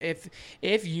if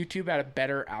YouTube had a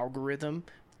better algorithm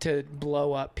to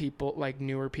blow up people, like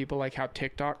newer people, like how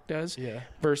TikTok does,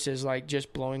 versus like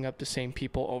just blowing up the same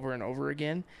people over and over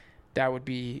again, that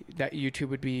YouTube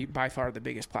would be by far the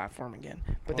biggest platform again.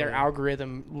 But their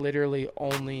algorithm literally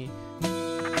only.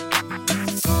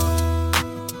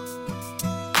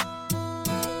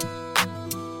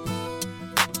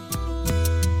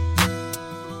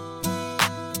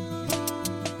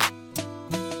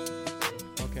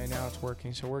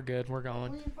 Working, so we're good. We're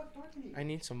going. I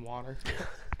need some water.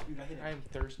 I am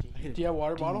thirsty. Do you have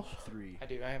water bottles? 3. I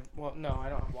do. I have. Well, no, I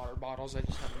don't have water bottles. I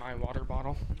just have my water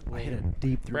bottle. I hit a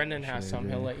deep 3. Brendan has some.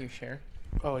 He'll let you share.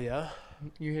 Oh yeah.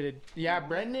 You hit it. Yeah,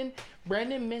 Brendan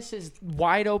misses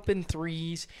wide open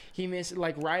threes. He missed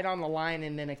like right on the line,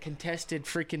 and then a contested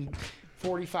freaking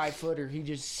 45-footer. He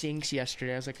just sinks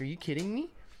yesterday. I was like, "Are you kidding me,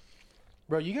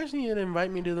 bro? You guys need to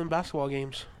invite me to them basketball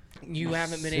games. You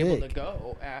haven't been able to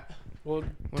go at." Well,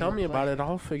 tell me about it.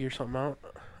 I'll figure something out.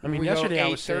 I mean, we yesterday go I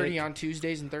was 8:30 on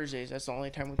Tuesdays and Thursdays. That's the only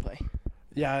time we play.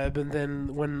 Yeah, but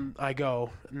then when I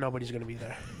go, nobody's gonna be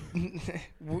there.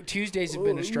 Tuesdays have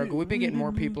been a struggle. We've been getting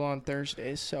more people on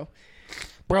Thursdays. So,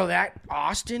 bro, that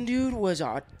Austin dude was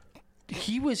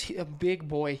he was a big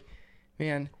boy,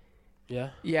 man. Yeah.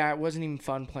 Yeah, it wasn't even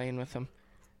fun playing with him,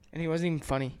 and he wasn't even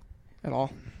funny at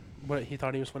all. What, he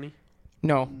thought he was funny?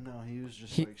 No, he was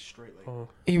just like straight like. Oh.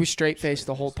 He was straight faced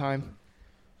the whole time.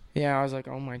 Yeah, I was like,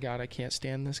 oh my god, I can't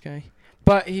stand this guy.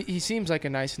 But he seems like a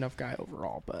nice enough guy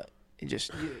overall. But he just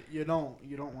you don't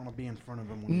want to be in front of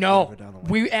him. When down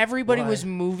the lane. Everybody was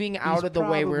moving out of the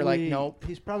way. We're like, nope.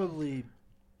 He's probably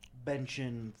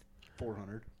benching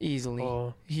 400 easily.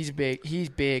 Oh. He's big. He's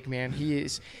big, man. He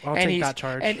is. I'll take that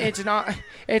charge. And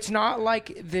it's not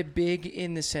like the big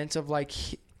in the sense of like,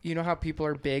 you know how people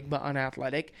are big but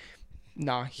unathletic.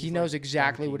 Nah, he knows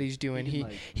exactly what he's doing.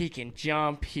 He can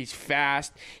jump. He's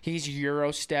fast. He's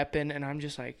Euro stepping, and I'm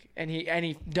just like, and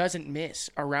he doesn't miss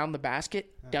around the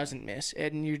basket. Doesn't miss,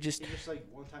 and you just. He just like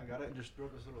one time got it and just threw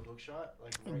this little hook shot,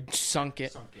 like right, sunk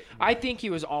it. I think he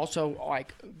was also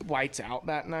like lights out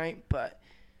that night, but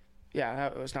yeah,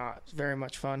 that was not very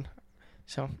much fun.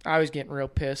 So I was getting real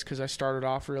pissed because I started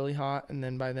off really hot, and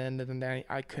then by the end of the night,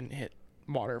 I couldn't hit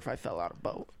water if I fell out of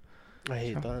boat. I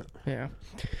hate that. Yeah.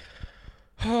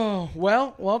 Oh,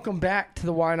 well, welcome back to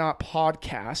the Why Not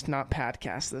podcast. Not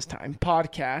podcast this time.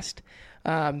 Podcast.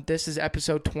 This is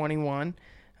episode 21.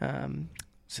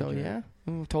 So, yeah,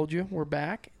 I told you we're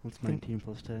back. What's 19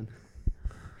 plus 10?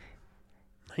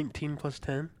 19 plus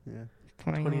 10? Yeah.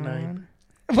 29.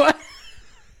 What?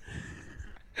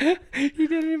 He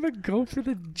didn't even go for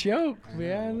the joke,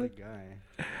 man. What a guy.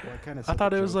 I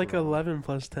thought it was like 11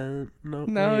 plus 10. No,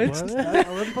 wait, it's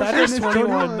that is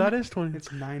 21. That is 20.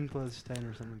 It's 9 plus 10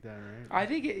 or something like that, right? I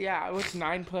think it's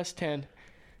 9 plus 10.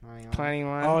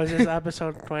 21. Oh, is this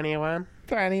episode 21?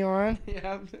 21.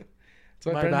 Yeah.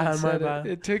 That's My bad.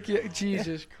 It took you.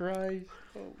 Jesus Christ.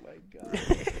 Oh, my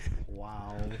God.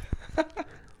 Wow.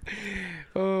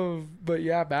 Oh, but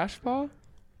yeah, basketball.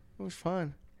 It was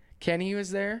fun. Kenny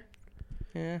was there.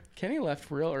 Yeah. Kenny left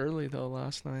real early, though,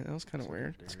 last night. That was kind of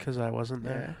weird. It's because I wasn't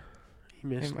there. He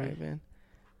missed It might me. have been.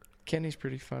 Kenny's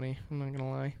pretty funny. I'm not going to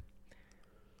lie.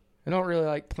 I don't really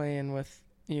like playing with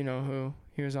you-know-who.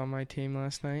 He was on my team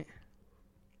last night.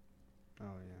 Oh,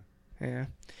 yeah. Yeah.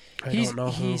 I don't know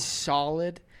who. He's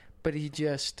solid, but he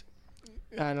just,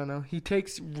 I don't know. He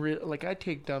takes, I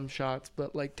take dumb shots,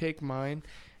 but, take mine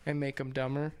and make them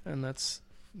dumber, and that's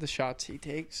the shots he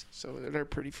takes. So they're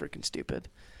pretty freaking stupid.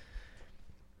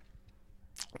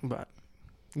 But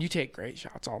you take great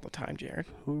shots all the time, Jared.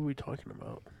 Who are we talking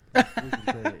about?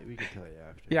 We can tell you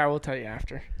after. Yeah, we'll tell you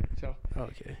after. So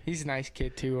Okay. he's a nice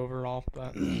kid, too, overall.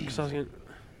 But Because I was going to...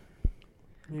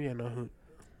 Maybe I know who...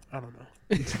 I don't know.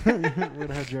 We're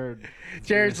gonna have Jared.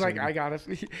 Jared's like, I got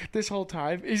it. This whole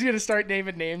time, he's gonna start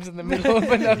naming names in the middle of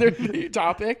another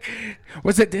topic.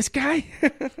 Was it this guy?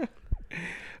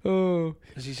 Oh,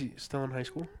 Is he still in high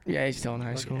school? yeah, he's still in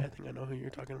high school. I think I know who you're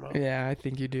talking about. Yeah, I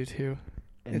think you do too.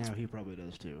 And now he probably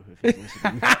does too. If he's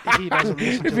listening. He doesn't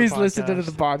listen to If the he's listening to podcast.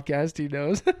 the podcast, he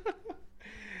knows.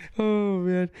 Oh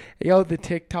man, yo, the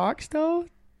TikToks though,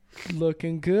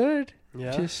 looking good.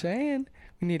 Yeah. Just saying.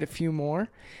 We need a few more.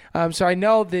 So I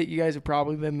know that you guys have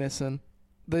probably been missing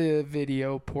the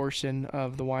video portion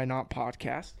of the Why Not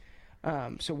podcast.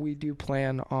 So we do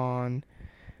plan on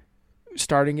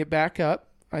starting it back up.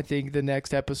 I think the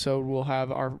next episode we'll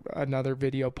have another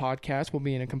video podcast. We'll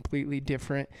be in a completely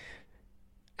different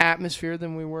atmosphere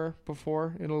than we were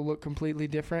before. It'll look completely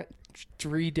different.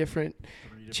 Three different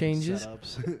changes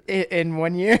in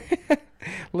 1 year.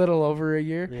 Little over a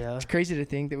year. Yeah. It's crazy to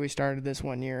think that we started this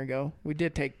 1 year ago. We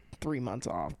did take 3 months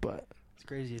off, but It's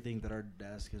crazy to think that our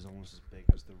desk is almost as big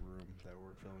as the room that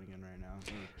we're filming in right now.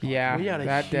 yeah, We had a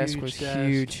that desk huge was desk.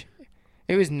 huge.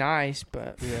 It was nice,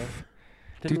 but Yeah.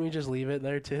 Didn't we just leave it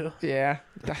there too? yeah.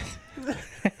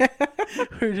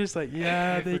 We were just like,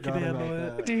 yeah, I they can forgot handle about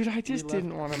it. that. Dude, I just We didn't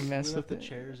left- want to mess we with left the it.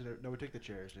 chairs. No, we took the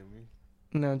chairs, didn't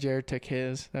we? No, Jared took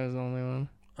his. That was the only one.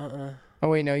 Uh-uh. Oh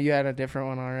wait, no, you had a different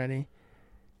one already.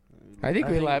 I We think I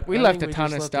we think- left. We I left think a we ton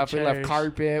just of left the stuff. We left chairs.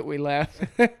 carpet. We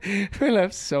left. We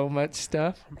left so much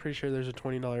stuff. I'm pretty sure there's a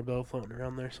 $20 bill floating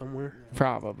around there somewhere.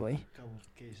 Probably. A couple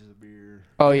cases of beer.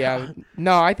 Oh yeah.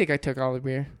 No, I think I took all the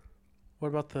beer. What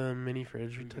about the mini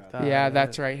fridge? We You took got that. Yeah,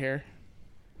 that's right here.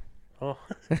 Oh,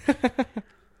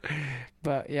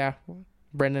 But yeah,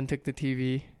 Brendan took the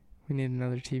TV. We need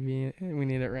another TV. We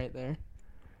need it right there.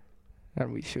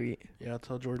 That'd be sweet. yeah. I'll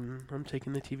tell Jordan I'm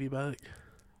taking the TV back.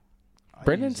 I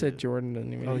Brendan use said it. Jordan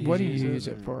doesn't even. Oh, you what do you use it? use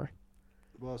it for?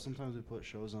 Well, sometimes we put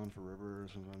shows on for River.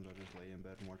 Sometimes I just lay in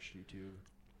bed and watch YouTube.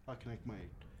 I'll connect my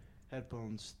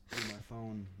headphones through my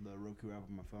phone, the Roku app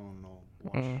on my phone, and I'll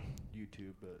watch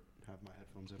YouTube, but have my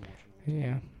headphones in watching.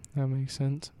 Yeah, that makes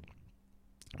sense.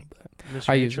 Miss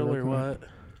I use Rachel or Roku. what?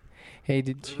 Hey,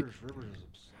 did you, Rivers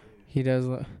is he does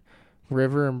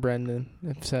River and Brendan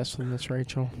obsessed with Miss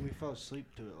Rachel. we fell asleep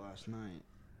to it last night.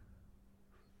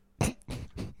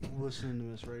 Listening to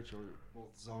Miss Rachel, we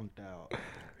both zonked out.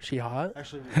 She hot?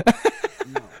 Actually,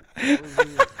 no,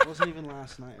 it wasn't even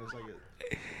last night. It was like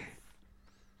at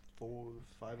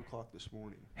 5 o'clock this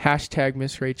morning. Hashtag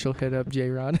Miss Rachel hit up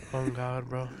J-Rod. Oh God,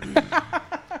 bro.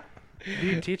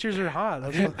 Dude, teachers are hot.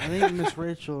 That's I what, think Miss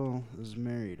Rachel is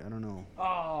married. I don't know.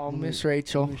 Oh, Let me- Miss Let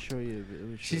Rachel. me show you. Let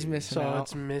me show She's you. missing so out.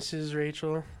 it's Mrs.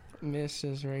 Rachel.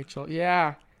 Mrs. Rachel.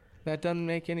 Yeah, that doesn't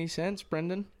make any sense,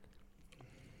 Brendan.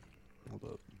 Hold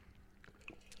up.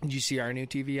 Did you see our new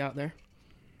TV out there?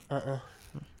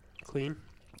 Clean.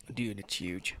 Dude, it's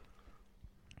huge.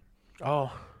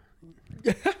 Oh,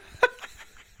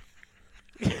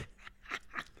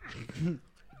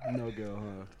 No go,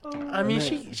 huh? I mean,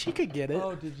 Man. she could get it.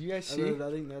 Oh, did you guys I see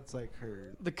think that's like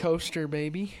her. the coaster,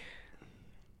 baby?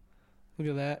 Look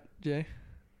at that, Jay.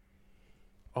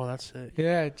 Oh, that's sick.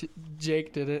 Yeah,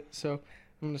 Jake did it, so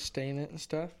I'm gonna stain it and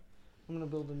stuff. I'm gonna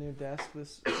build a new desk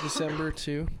this December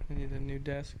too. I need a new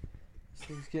desk. This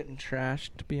thing's getting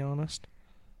trashed, to be honest.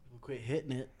 We'll quit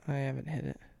hitting it. I haven't hit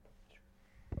it.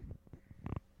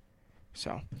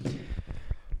 So,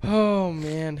 oh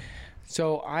man.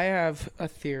 So I have a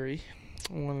theory.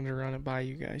 I wanted to run it by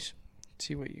you guys.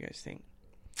 See what you guys think.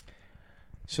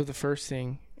 So the first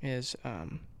thing is,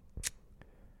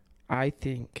 I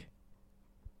think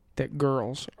that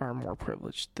girls are more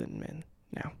privileged than men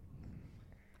now.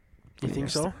 You think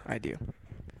so? I do.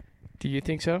 Do you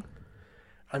think so?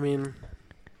 I mean,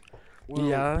 Well,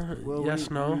 yeah. well, yes,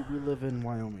 we, no. We live in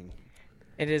Wyoming.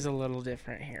 It is a little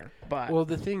different here, but Well,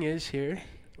 the thing is here,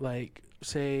 like,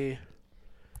 say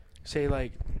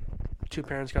like, two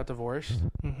parents got divorced.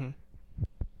 Mhm.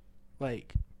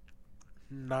 Like,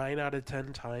 9 out of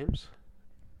 10 times.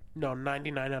 No,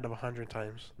 99 out of 100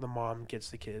 times, the mom gets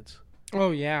the kids.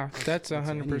 Oh yeah, that's That's 100%.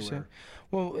 anywhere.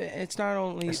 Well, it's not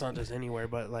only, It's not just anywhere,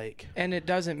 but like, and it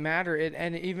doesn't matter.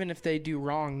 And even if they do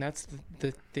wrong, that's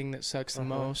the thing that sucks the Uh-huh.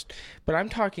 most. But I'm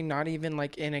talking not even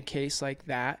like in a case like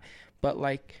that, but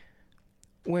like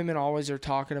women always are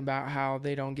talking about how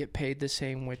they don't get paid the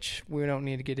same, which we don't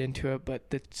need to get into it, but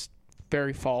that's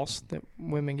very false that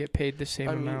women get paid the same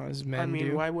amount as men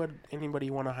do. why would anybody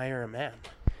want to hire a man?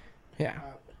 Yeah.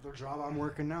 The job I'm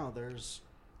working now, there's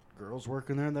girls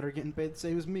working there that are getting paid the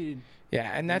same as me.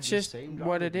 Yeah, and that's the just same job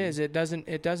what they it do. is. It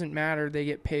doesn't matter. They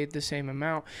get paid the same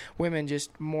amount. Women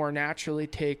just more naturally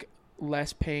take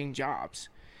less paying jobs.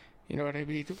 You know what I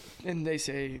mean? And they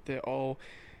say that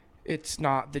it's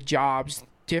not the job's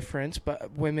difference,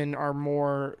 but women are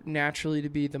more naturally to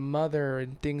be the mother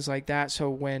and things like that. So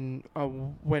when a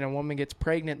woman gets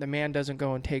pregnant, the man doesn't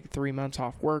go and take 3 months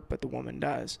off work, but the woman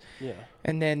does. Yeah.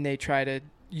 And then they try to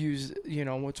use,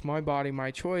 what's my body, my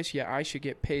choice. Yeah, I should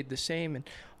get paid the same and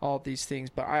all these things.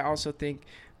 But I also think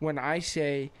when I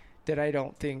say that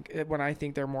when I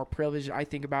think they're more privileged, I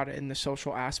think about it in the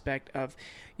social aspect of,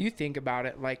 you think about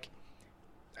it like,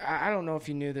 I don't know if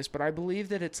you knew this, but I believe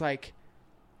that it's like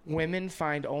women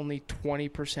find only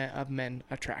 20% of men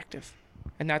attractive.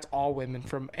 And that's all women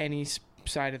from any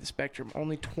side of the spectrum.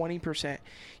 Only 20%.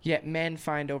 Yet men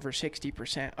find over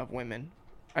 60% of women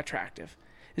attractive.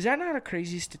 Is that not a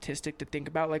crazy statistic to think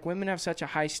about? Like, women have such a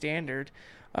high standard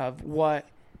of what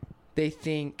they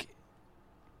think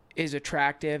is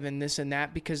attractive and this and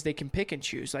that because they can pick and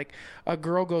choose. Like, a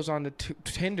girl goes on to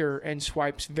Tinder and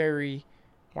swipes very...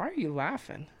 Why are you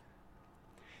laughing?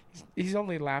 He's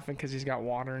only laughing because he's got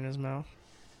water in his mouth.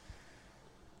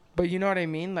 But you know what I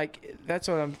mean? Like, that's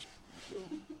what I'm...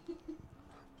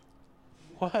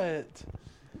 What?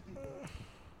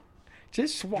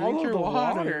 Just swallow your the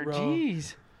water, water. bro.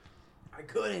 Jeez. I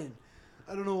couldn't.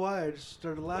 I don't know why. I just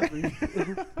started laughing.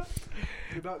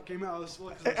 It about came out.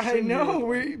 I know.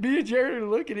 Me and Jared are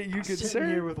looking at you I was sitting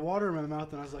here concerned. with water in my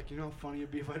mouth, and I was like, you know how funny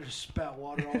it'd be if I just spat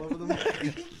water all over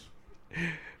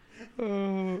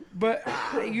them. But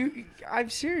I'm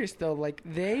serious though. Like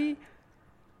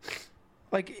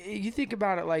you think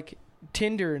about it, like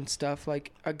Tinder and stuff.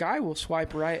 Like a guy will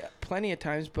swipe right plenty of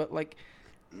times, but like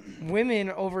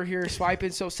women over here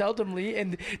swiping so seldomly,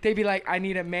 and they be like, I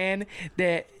need a man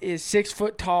that is 6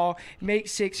 foot tall,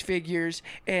 makes 6 figures,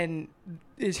 and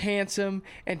is handsome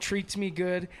and treats me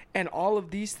good, and all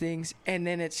of these things. And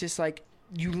then it's just like,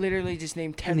 you literally just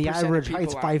name 10% And the average of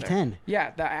height's people out there. 5'10".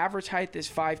 Yeah, the average height is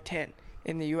 5'10"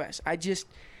 in the U.S.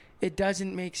 It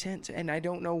doesn't make sense, and I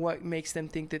don't know what makes them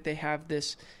think that they have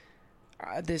this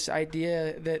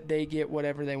idea that they get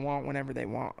whatever they want whenever they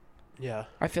want. Yeah.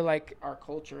 I feel like our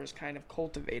culture has kind of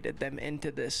cultivated them into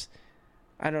this.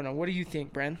 I don't know. What do you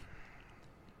think, Bren?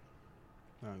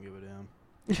 I don't give a damn.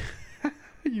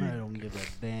 I don't give a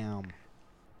damn.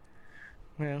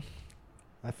 Well,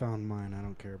 I found mine. I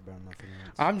don't care about nothing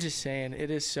else. I'm just saying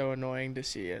it is so annoying to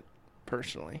see it,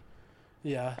 personally.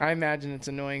 Yeah. I imagine it's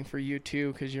annoying for you,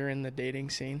 too, because you're in the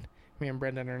dating scene. Me and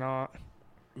Brendan are not.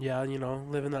 Yeah, you know,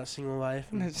 living that single life.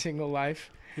 In that single life.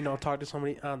 You know, talk to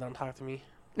somebody. Oh, don't talk to me.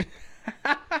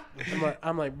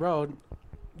 I'm like, bro,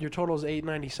 your total is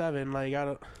 $897. Like, I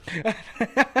don't.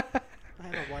 I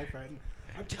had a wife right.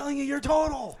 I'm telling you, your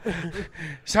total.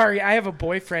 Sorry, I have a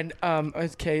boyfriend.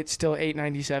 Okay, it's still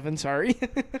 $897. Sorry.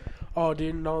 Oh,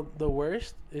 dude, no. The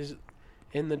worst is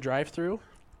in the drive-thru.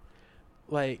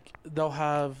 Like, they'll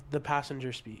have the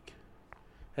passenger speak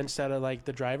instead of like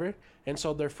the driver, and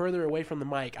so they're further away from the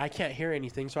mic. I can't hear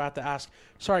anything, so I have to ask,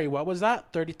 "Sorry, what was that?"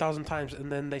 30,000 times,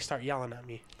 and then they start yelling at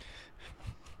me.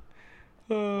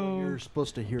 You're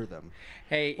supposed to hear them.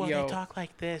 Hey, Well, yo. they talk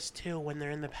like this too when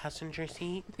they're in the passenger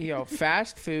seat. Yo,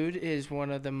 fast food is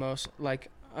one of the most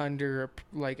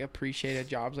appreciated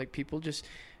jobs. Like, people just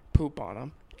poop on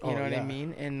them. You know what I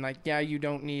mean? And like, yeah, you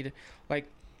don't need like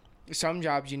some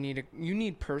jobs. You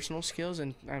need personal skills,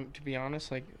 and to be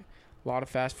honest, like a lot of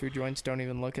fast food joints don't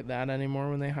even look at that anymore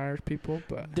when they hire people.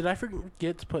 But Did I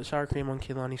forget to put sour cream on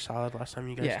Kehlani's salad last time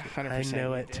you guys? Yeah, did? 100% I knew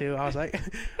you it did. too. I was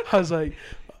like,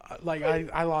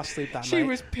 I lost sleep that she night.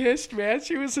 was pissed, man.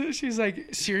 She's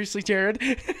like, seriously, Jared.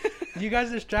 You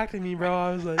guys distracted me, bro.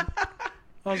 I was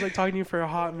like talking to you for a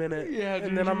hot minute. Yeah, and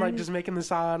dude, then I'm like you- just making the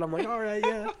salad. I'm like, all right,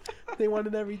 yeah. They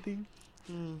wanted everything.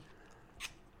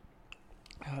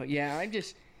 Oh yeah,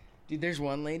 dude. There's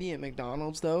one lady at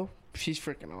McDonald's though. She's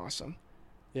freaking awesome.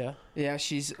 Yeah, Yeah,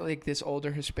 she's like this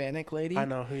older Hispanic lady. I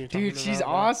know who you're talking Dude, about. she's now.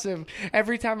 awesome.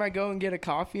 Every time I go and get a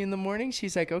coffee in the morning,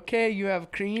 she's like, okay, you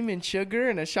have cream and sugar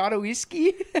and a shot of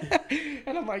whiskey.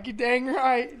 And I'm like, you dang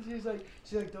right. And she's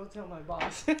like, don't tell my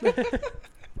boss.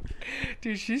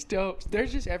 Dude, she's dope.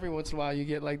 There's just every once in a while you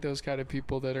get like those kind of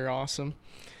people that are awesome.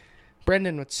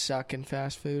 Brendan would suck in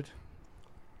fast food.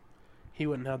 He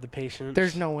wouldn't have the patience.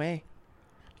 There's no way.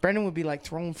 Brendan would be like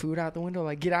throwing food out the window,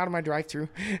 like, get out of my drive-thru.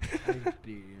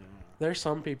 There's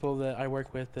some people that I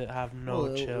work with that have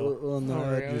no chill. Well, no, Oh, I'd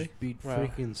really? just be Wow.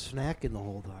 freaking snacking the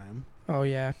whole time. Oh,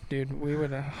 yeah, dude. We would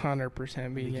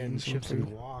 100% be Be getting some chips food. and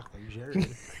walk like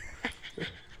Jared.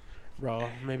 Bro,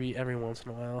 maybe every once in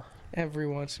a while. Every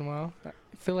once in a while. I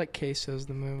feel like queso's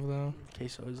the move, though.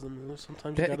 Queso is the move.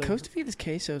 Sometimes you That gotta, Costa Vida's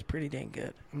queso is pretty dang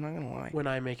good. I'm not gonna lie. when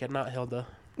I make it, not Hilda.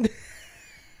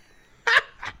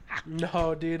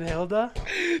 No, dude, Hilda?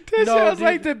 That No, sounds dude.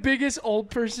 like the biggest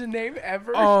old person name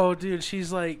ever. Oh, dude,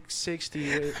 she's like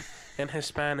 60 and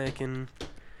Hispanic, and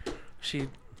she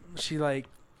like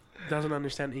doesn't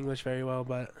understand English very well,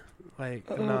 but like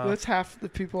nah. That's half the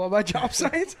people on my job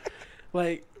site.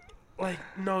 like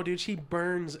no, dude, she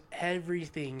burns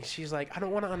everything. She's like, I don't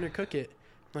want to undercook it.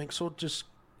 Like, so just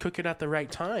cook it at the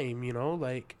right time, you know?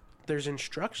 Like, there's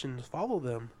instructions, follow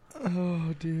them.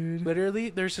 Oh, dude. Literally,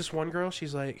 there's this one girl,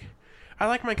 she's like, I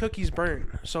like my cookies burnt.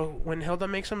 So when Hilda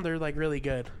makes them, they're like really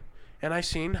good. And I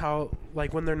seen how,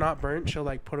 like, when they're not burnt, she'll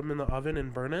like put them in the oven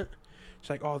and burn it. She's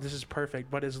like, oh, this is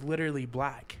perfect, but it's literally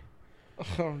black.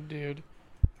 Oh, dude.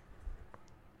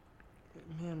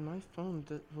 Man, my phone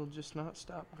will just not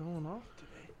stop going off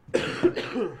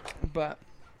today. But,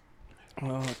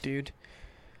 oh, dude.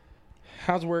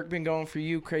 How's work been going for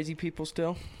you, crazy people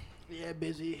still? Yeah,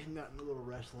 busy. Got in a little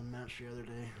wrestling match the other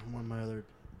day. One of my other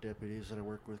deputies that I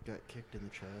work with got kicked in the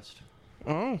chest.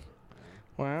 Oh,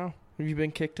 wow. Have you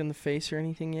been kicked in the face or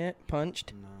anything yet?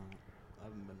 Punched? No, I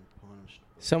haven't been punched.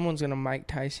 Someone's gonna Mike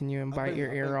Tyson you and bite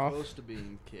your ear I've off. been close to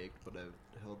being kicked, but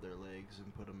I've held their legs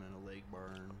and put them in a leg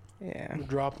bar. And Yeah.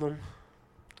 Drop them.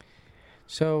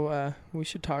 So we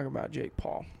should talk about Jake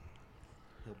Paul.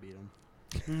 he'll beat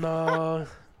him. No.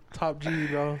 Top G,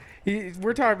 bro.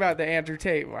 We're talking about the Andrew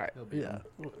Tate fight. He'll beat Yeah.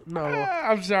 him. No.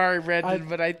 I'm sorry, Brendan,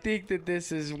 but I think that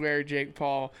this is where Jake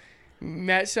Paul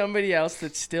met somebody else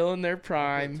that's still in their Put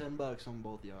prime. $10 on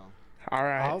both y'all. All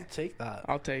right, I'll take that.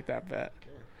 I'll take that bet.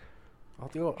 I'll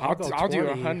do. I'll do 20.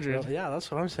 100. Yeah, that's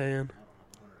what I'm saying.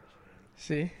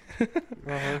 See,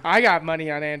 Uh-huh. I got money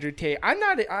on Andrew Tate. I'm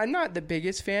not the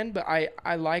biggest fan, but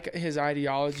I like his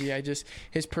ideology.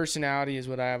 His personality is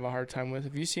what I have a hard time with.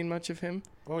 Have you seen much of him?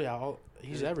 Oh yeah,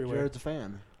 he's everywhere. Jared's a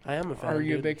fan. I am a fan. Are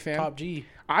you a dude. big fan? Top G.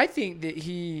 I think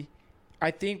that I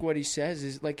think what he says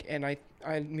is like, and I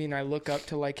mean, I look up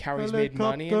to like how he's made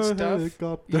money and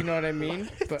stuff. You know what I mean?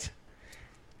 But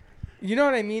you know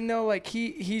what I mean, though. Like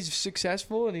he's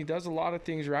successful and he does a lot of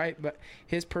things right, but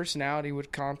his personality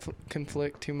would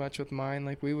conflict too much with mine.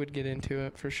 Like we would get into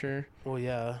it for sure. Well,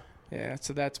 yeah. Yeah,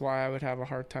 so that's why I would have a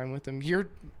hard time with him. You're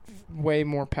way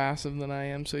more passive than I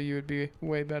am, so you would be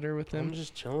way better with him. I'm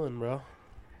just chilling, bro.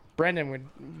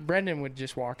 Brendan would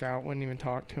just walk out, wouldn't even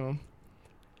talk to him.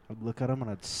 I'd look at him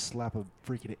and I'd slap a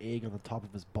freaking egg on the top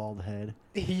of his bald head.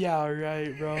 Yeah,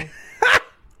 right, bro.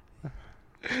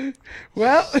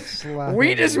 Well, Slap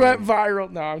we an just egg. went viral.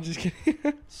 No, I'm just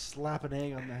kidding. Slap an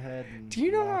egg on the head. And Do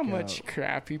you know how walk much out.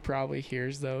 crap he probably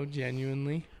hears, though,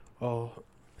 genuinely? Oh,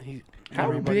 he. How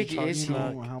everybody big talks is You he?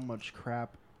 smack. know how much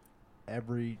crap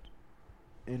every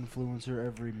influencer,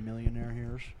 every millionaire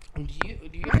hears? Do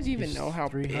you guys even He's know how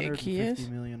big he is?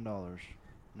 $350 million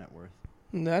net worth.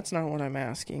 That's not what I'm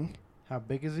asking. How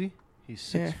big is he?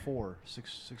 He's Yeah. 6'4",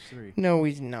 6'3", No,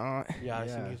 he's not. Yeah, I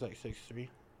Yeah. think he's like 6'3".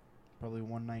 probably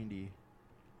 190.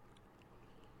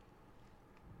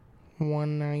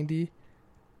 190.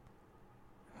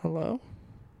 Hello?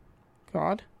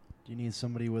 God? Do you need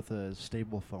somebody with a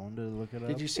stable phone to look it up?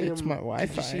 Did you see It's him? my Did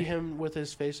Wi-Fi. you see him with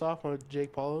his face off on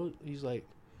Jake Paul? He's like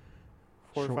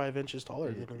 4 or Short- 5 inches taller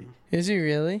Yeah, than him. Is he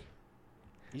really?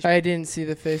 He's- I didn't see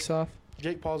the face off.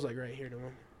 Jake Paul's like right here to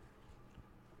him.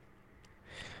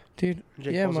 Dude,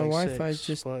 Jake yeah, Paul's my like Wi-Fi is 6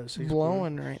 just foot, 6'4".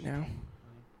 blowing right now.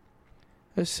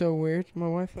 That's so weird. My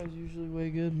Wi-Fi is usually way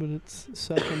good, but it's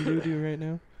sucking doo-doo right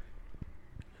now.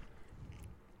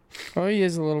 Oh, he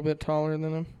is a little bit taller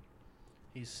than him.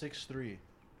 He's 6'3".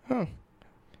 Oh.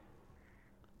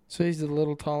 So he's a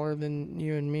little taller than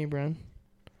you and me, Bren.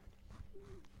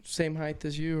 Same height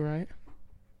as you, right?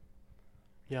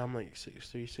 Yeah, I'm like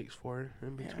 6'3", 6'4",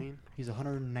 in Yeah. between. He's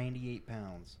 198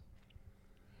 pounds.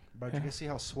 But Yeah. you can see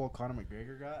how swole Conor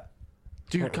McGregor got?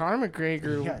 Dude, Conor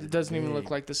McGregor Yeah, doesn't even look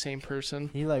big. like the same person.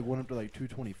 He like went up to like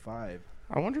 225.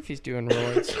 I wonder if he's doing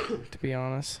roids, to be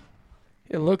honest.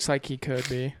 It looks like he could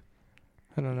be.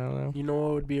 I don't know, You know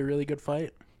what would be a really good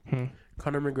fight? though.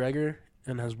 Conor McGregor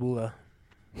and Hasbulla.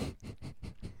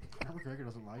 Conor McGregor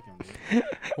doesn't like him, dude.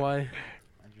 Why?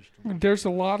 I just don't There's a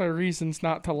lot of reasons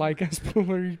not to like us.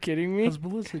 Are you kidding me?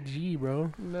 Hasbulla's a G,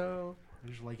 bro. No. I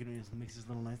just like it when he makes his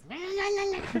little nice.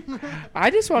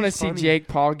 I just want to He's see funny. Jake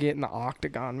Paul get in the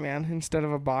octagon, man, instead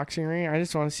of a boxing ring. I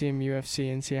just want to see him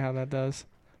UFC and see how that does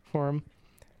for him.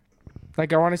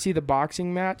 Like, I want to see the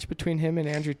boxing match between him and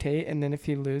Andrew Tate, and then if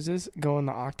he loses, go in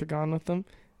the octagon with him.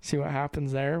 See what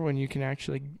happens there when you can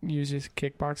actually use his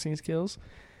kickboxing skills.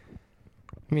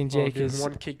 I mean, Jake dude, is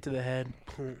one kick to the head.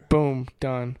 boom,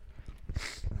 done. You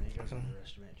guys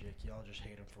underestimate Jake. Y'all just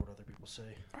hate him for what other people say.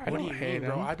 I What don't do you hate mean,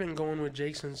 bro? him. I've been going with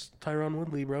Jake since Tyron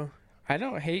Woodley, bro. I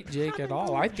don't hate Jake at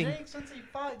all. I think Jake since he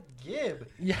fought Gibb.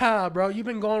 Yeah, bro. You've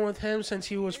been going with him since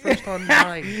he was first on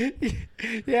mine.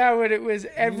 yeah, but it was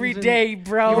every was in- day,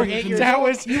 bro. You were 8 years That old.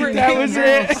 was You were that 8 was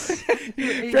years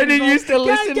it. Brendan used to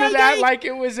listen to that like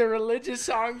it was a religious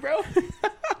song, bro.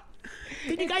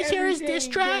 Did you guys hear his Every diss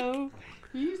day, track? bro.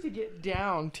 He used to get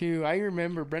down too. I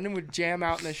remember Brendan would jam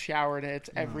out in the shower to hits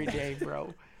every day,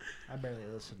 bro. I barely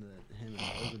listened to him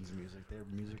and Logan's music. Their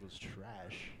music was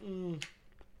trash.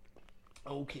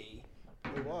 Okay.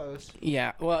 It was.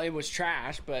 Yeah, well, it was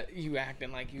trash, but you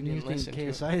acting like you didn't think listen to it.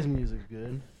 KSI's music's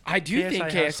good? I do think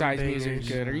KSI has some KSI's music is bangers.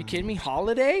 good. Are you kidding me?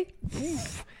 Holiday?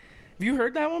 Oof. Have you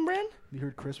heard that one, Bren? You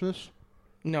heard Christmas?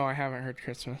 No, I haven't heard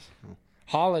Christmas. Oh.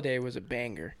 Holiday was a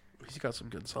banger. He's got some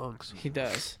good songs. He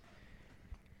does.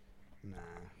 Nah.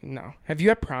 No. Have you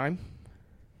had Prime?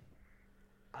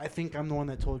 I think I'm the one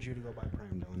that told you to go buy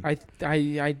Prime,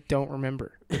 Dylan. I don't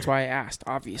remember. That's why I asked,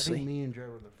 I think obviously. me and Jared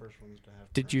were the first ones to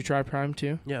have Did you try Prime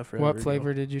too? Yeah, for What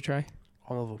flavor did you try?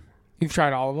 All of them. You've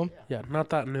tried all of them? Yeah, not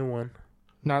that new one.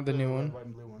 Not the new one. White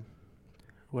and blue one.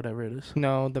 Whatever it is.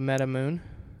 No, the Meta Moon.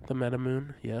 The Meta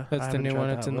Moon. Yeah. That's the new one.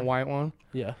 It's in the white one.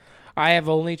 Yeah. I have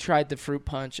only tried the fruit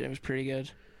punch. It was pretty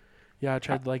good. Yeah, I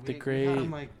tried like the We gray. had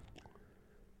 'em, we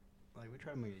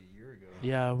tried them like a year ago.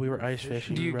 Yeah, we were ice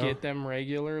fishing. Do you bro. get them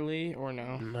regularly or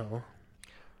no? No.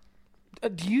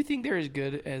 Do you think they're as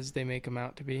good as they make them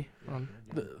out to be?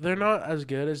 They're not as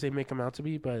good as they make them out to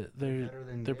be, but they're Better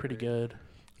than pretty Gatorade. good.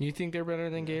 You think they're better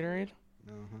than Gatorade?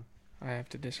 Uh-huh. I have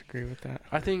to disagree with that.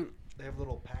 I think They have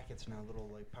little packets now, little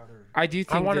like powder. I do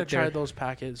think I want to that try they're- those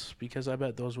packets because I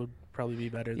bet those would probably be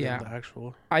better Yeah. than the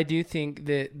actual. I do think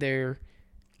that they're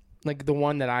like the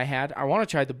one that I had. I want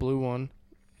to try the blue one.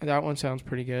 That one sounds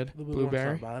pretty good. The blue one's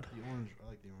Blueberry. not bad. The orange, I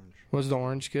like the orange. Was the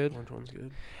orange good? Orange one's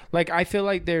good. Like I feel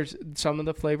like there's some of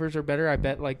the flavors are better. I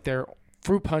bet like their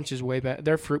fruit punch is way better.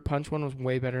 Their fruit punch one was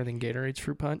way better than Gatorade's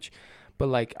fruit punch. But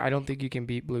like I don't think you can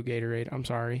beat blue Gatorade. I'm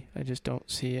sorry. I just don't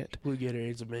see it. Blue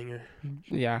Gatorade's a banger.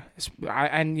 Yeah.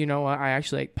 And you know what? I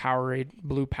actually like Powerade,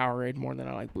 blue Powerade more than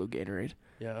I like blue Gatorade.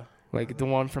 Yeah. Like the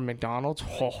one from McDonald's.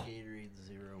 I Oh, like Gatorade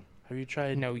Zero. Have you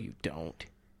tried no you don't.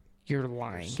 You're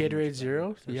lying. Gatorade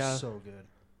Zero? They're Yeah. so good.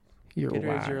 You're Gatorade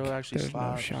whack. Zero actually There's no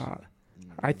slaps. shot.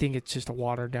 I think it's just a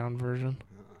watered down version.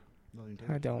 Nothing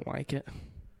I don't like it.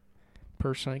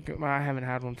 Personally, I haven't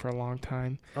had one for a long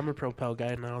time. I'm a Propel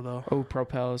guy now, though. Oh,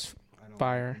 Propel is I don't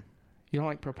fire. like them. You don't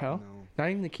like Propel? No. Not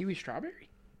even the kiwi strawberry?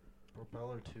 Propel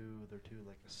they're too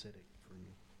like acidic for me.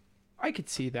 I could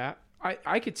see that.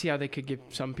 I could see how they could give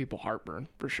some people heartburn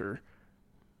for sure.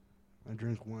 I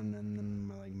drink one and then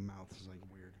my like mouth is like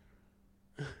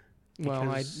weird. Well,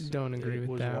 I Because don't agree it with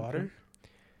was that. water.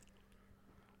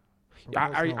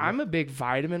 I'm a big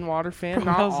vitamin water fan.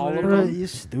 Not Propel's all of literally- them. You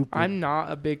stupid. I'm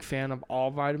not a big fan of all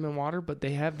vitamin water, but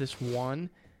they have this one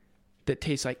that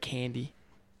tastes like candy.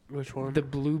 Which one? The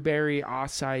blueberry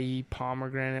acai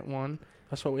pomegranate one.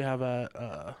 That's what we have at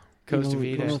Costa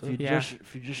You know, Vida. if you Yeah.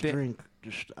 just The- drink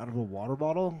just out of a water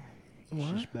bottle, What?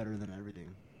 it's just better than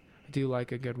everything. I do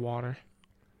like a good water.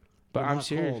 But I'm not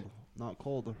serious. Cold. Not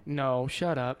cold. No,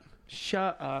 shut up.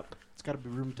 Shut up. It's got to be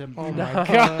room temperature. Oh my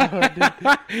No,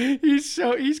 god.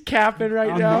 he's capping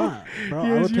right I'm now. not, bro. I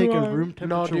Yes, would take you a are. room No,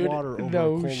 temperature dude. water over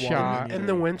No cold shot. water. in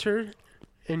the winter,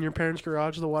 in your parents'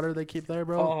 garage, the water they keep there,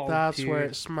 bro. Oh, that's where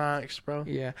dude. it smacks, bro.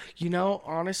 Yeah. You know,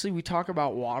 honestly, we talk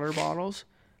about water bottles.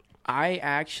 I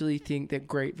actually think that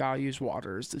Great Value's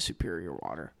water is the superior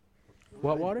water.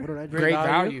 What water? What did I drink? Great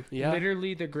Value. Yeah.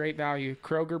 Literally the Great Value.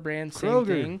 Kroger brand, same Kroger.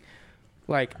 thing.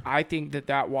 Like, I think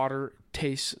that water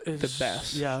tastes the It's-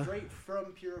 best. Yeah. Straight from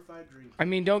purified drink. I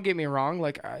mean, don't get me wrong.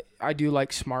 Like, I do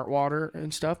like Smart Water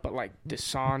and stuff, but like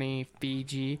Dasani,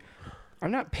 Fiji,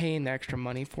 I'm not paying the extra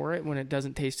money for it when it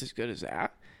doesn't taste as good as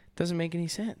that. Doesn't make any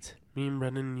sense. Me and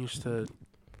Brendan used to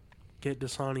get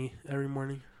Dasani every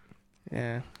morning.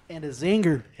 Yeah. And a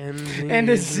zinger. And And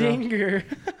a Zing. zinger.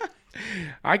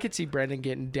 I could see Brendan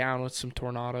getting down with some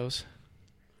tornadoes.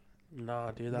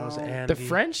 Nah, dude, that was No. Andy. The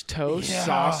French toast Yeah.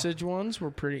 sausage ones were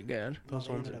pretty good. Those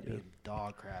They ones ended are up being good.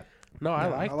 dog crap. No, I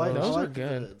No, like I like those. those. are the-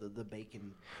 good. The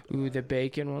bacon. Ooh, the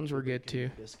bacon ones were good too.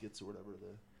 bacon Biscuits or whatever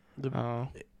the The, Oh,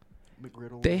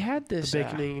 McGriddle. they had the this.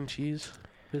 bacon, egg, and cheese Yeah.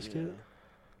 biscuit.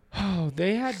 Oh,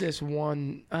 they had this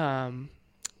one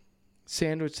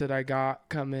sandwich that I got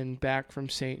coming back from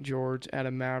St. George at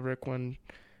a Maverick when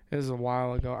it was a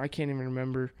while ago. I can't even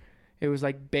remember. It was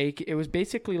like bacon. It was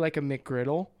basically like a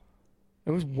McGriddle.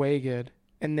 It was way good.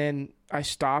 And then I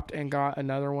stopped and got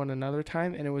another one another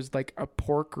time, and it was like a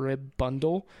pork rib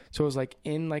bundle. So it was like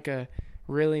in like a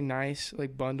really nice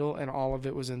like bundle, and all of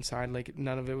it was inside. Like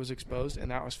none of it was exposed, and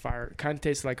that was fire. It kind of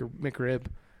tasted like a McRib.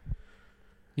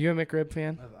 You a McRib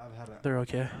fan? I've had a. They're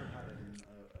okay. I've had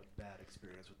a bad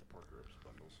experience with the pork ribs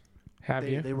bundles. Have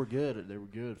you? They were good. They were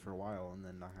good for a while, and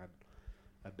then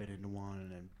I bit into one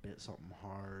and then bit something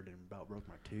hard and about broke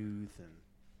my tooth, and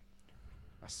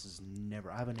this is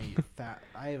never. I haven't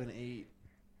ate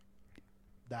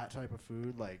that type of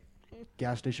food, like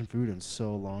gas station food, in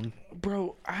so long.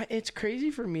 Bro, it's crazy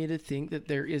for me to think that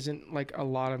there isn't like a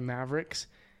lot of Mavericks,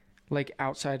 like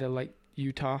outside of like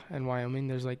Utah and Wyoming.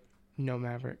 There's like no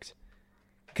Mavericks,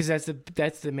 because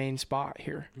that's the main spot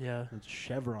here. Yeah. It's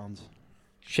chevrons.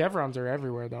 Chevrons are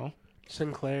everywhere though.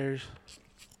 Sinclair's.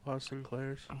 A lot of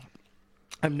Sinclair's.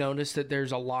 I've noticed that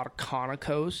there's a lot of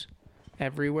Conocos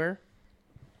everywhere.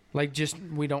 Like just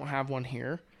we don't have one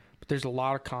here, but there's a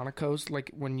lot of Conocos. Like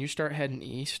when you start heading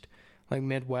east, like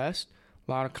Midwest,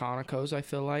 a lot of Conocos. I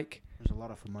feel like. There's a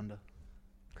lot of Famunda.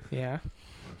 Yeah.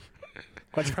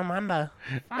 What's from under?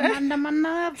 I'm under my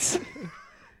nuts.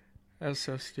 That's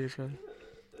so stupid.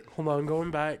 Hold on, going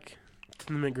back to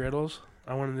the McGriddles.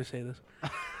 I wanted to say this.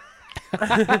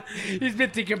 He's been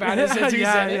thinking about it since he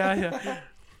said it. Yeah.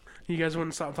 You guys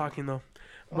wouldn't stop talking though.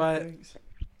 But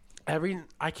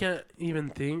I can't even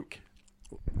think.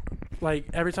 Like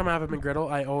every time I have a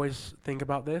McGriddle, I always think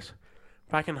about this.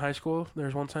 Back in high school,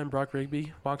 there's one time Brock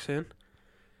Rigby walks in,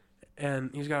 and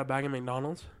he's got a bag of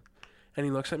McDonald's, and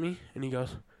he looks at me and he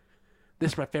goes,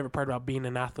 "This is my favorite part about being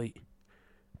an athlete."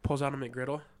 Pulls out a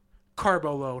McGriddle,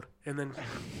 carbo load, and then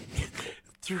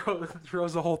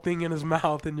throws the whole thing in his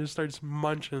mouth and just starts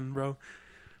munching, bro.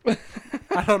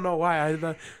 I don't know why.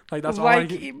 That's all I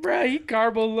get. Bro, he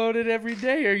carbo loaded every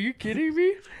day. Are you kidding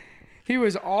me? He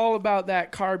was all about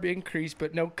that carb increase,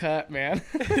 but no cut, man.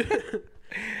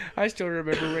 I still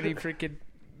remember when he freaking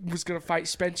was going to fight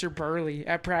Spencer Burley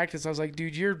at practice. I was like,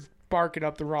 dude, you're barking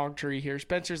up the wrong tree here.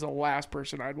 Spencer's the last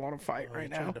person I'd want to fight right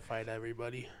now. He tried to fight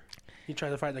everybody. He tried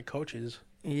to fight the coaches.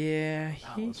 Yeah.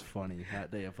 That was funny.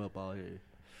 That day of football here.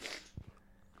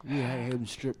 We had him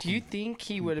stripped. Do you think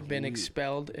he would have been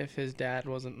expelled if his dad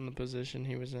wasn't in the position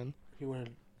he was in? He would have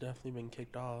definitely been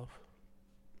kicked off.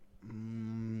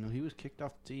 He was kicked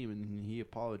off the team, and he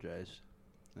apologized.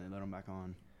 And they let him back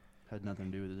on. Had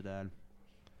nothing to do with his dad.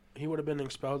 He would have been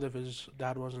expelled if his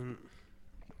dad wasn't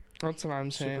That's what I'm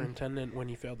saying. superintendent when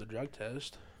he failed the drug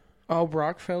test. Oh,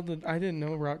 Brock failed the... I didn't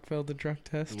know Brock failed the drug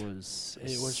test. It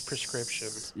was prescription.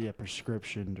 Yeah,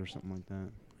 prescription or something like that.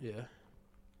 Yeah.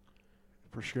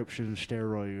 Prescription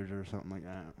steroids or something like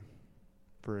that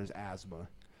for his asthma.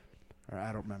 Or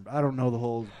I don't remember. I don't know the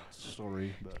whole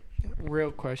story, but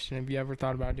Real question. Have you ever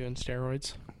thought about doing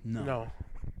steroids? no.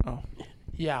 Oh.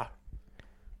 Yeah.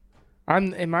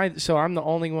 I'm the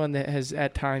only one that has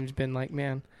at times been like,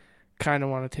 man, kind of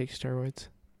want to take steroids.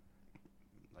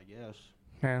 I guess.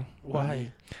 Man.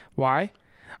 Why? Why?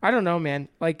 I don't know, man.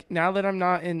 Like, now that I'm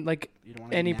not in, like, You don't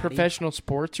want any professional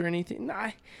sports or anything.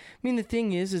 I mean, the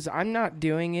thing is I'm not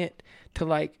doing it to,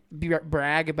 like,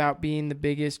 brag about being the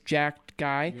biggest jacked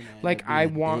guy. Like, I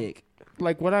want,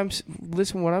 like, what I'm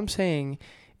saying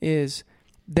is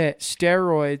that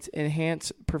steroids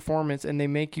enhance performance and they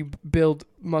make you build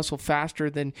muscle faster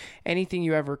than anything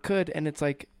you ever could. And it's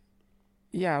like,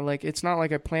 yeah, like, it's not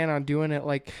like I plan on doing it,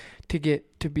 like, to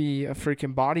get to be a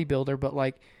freaking bodybuilder, but,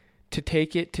 like, to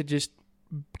take it to just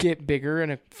get bigger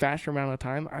in a faster amount of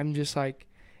time. I'm just like,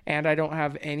 and I don't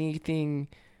have anything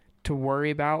to worry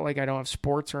about. Like, I don't have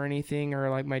sports or anything, or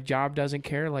like my job doesn't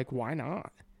care. Like, why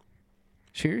not?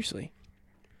 Seriously.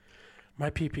 My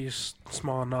pee-pee is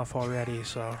small enough already,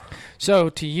 so. So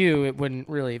to you, it wouldn't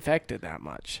really affect it that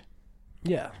much.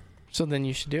 Yeah. So then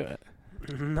you should do it.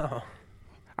 No.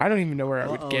 I don't even know where I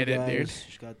would get it, dude.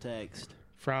 Just got text.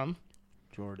 From?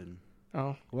 Jordan.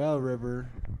 Oh.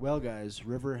 Well, guys,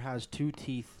 River has 2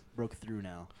 teeth broke through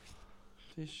now.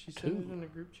 Did she send it in a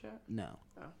group chat? No.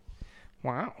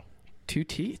 Wow. 2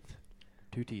 teeth.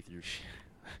 2 teeth through.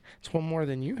 It's one more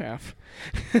than you have.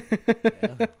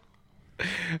 Yeah.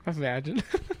 Imagine.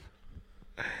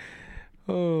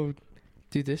 Oh,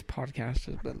 dude, this podcast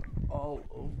has been all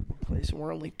over the place.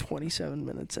 We're only 27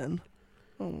 minutes in.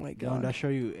 Oh, my God. Did I show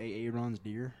you Aaron's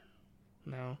deer?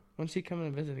 No. When's he coming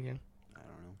to visit again? I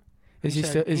don't know. Is he said-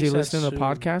 still? Is he he said listening to the soon.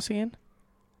 podcast again?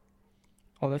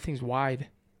 Oh, that thing's wide.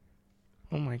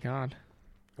 Oh my God.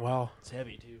 Wow. It's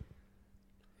heavy, too.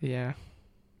 Yeah.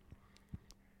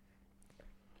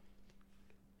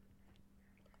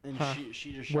 And Huh.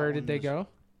 she just shot Where one did they go?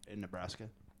 In Nebraska.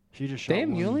 She just shot They have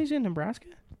one. muleys in Nebraska?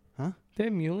 Huh? They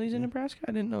have muleys in Yeah. Nebraska?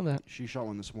 I didn't know that. She shot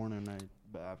one this morning,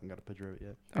 but I haven't got a picture of it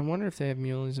yet. I wonder if they have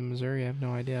muleys in Missouri. I have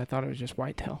no idea. I thought it was just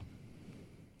whitetail.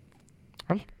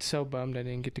 I'm so bummed I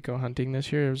didn't get to go hunting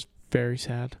this year. It was very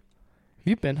sad. Have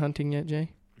you been hunting yet,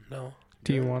 Jay? No.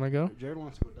 Do you Jared- want to go? Jared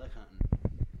wants to go duck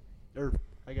hunting. Or,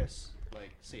 I guess,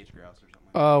 like, sage grouse or something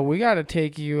like Oh, we got to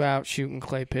take you out shooting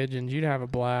clay pigeons. You'd have a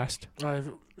blast. I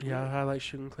like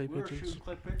shooting clay that. We were pigeons. shooting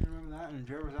clay pigeons, remember that? And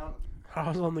Jared was out. I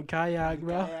was on the kayak,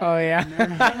 bro. Oh, yeah. And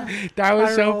then- That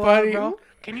was I so roll out, funny. bro.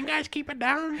 Can you guys keep it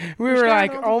down? We were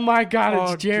like, Stand oh on my God,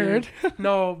 Oh, it's Jared.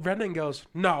 No, Brendan goes,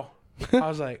 no. I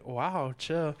was like, wow,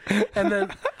 chill. And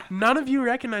then none of you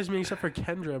recognized me except for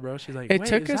Kendra, bro. She's like, It wait,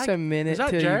 took is us that... a minute is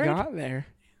that till you Jared? got there.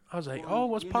 I was like, Well, oh,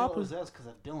 what's you know it poppin'? was us because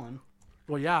of Dylan.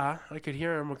 Well, yeah, I could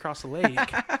hear him across the lake.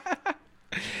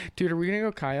 Dude, are we going to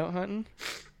go coyote hunting?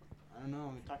 I don't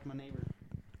know. We talked to my neighbor.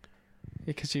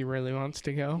 Because he really wants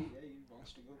to go. Yeah, he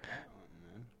wants to go coyote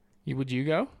hunting, man. Would you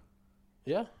go?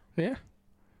 Yeah. Yeah.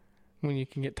 When you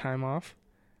can get time off.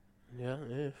 Yeah,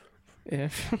 if.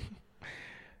 If.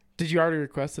 Did you already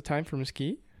request the time for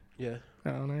Mesquite? Yeah.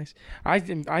 Oh, nice. I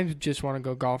just want to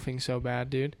go golfing so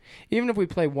bad, dude. Even if we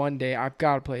play one day, I've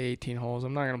got to play 18 holes.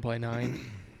 I'm not going to play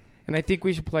 9. And I think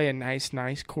we should play a nice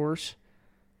course.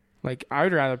 Like, I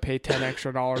would rather pay $10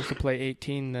 extra to play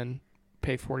 18 than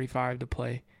pay 45 to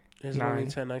play. Is it only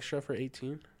 9. 10 extra for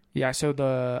 18? Yeah, so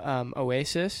the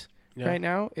Oasis right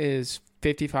now is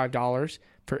 $55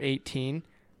 for 18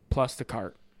 plus the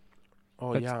cart.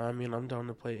 Oh, yeah. I mean, I'm down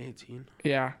to play 18.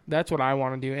 Yeah, that's what I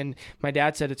want to do. And my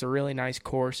dad said it's a really nice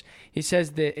course. He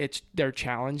says that they're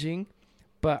challenging,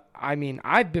 but I mean,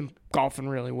 I've been golfing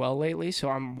really well lately, so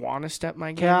I want to step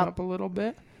my game up a little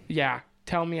bit. Yeah,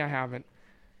 tell me I haven't.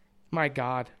 My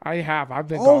God, I have. I've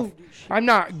been golfing. I'm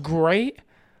not great,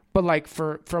 but like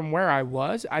from where I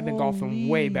was, I've been golfing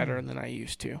way better than I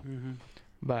used to. Mm-hmm.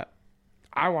 But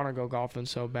I want to go golfing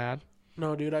so bad.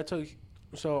 No, dude,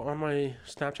 so on my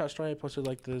Snapchat story, I posted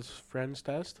like this friends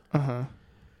test. Uh-huh.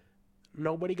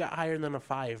 Nobody got higher than a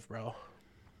 5, bro.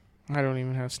 I don't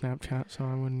even have Snapchat, so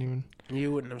I wouldn't even.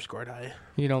 You wouldn't have scored high.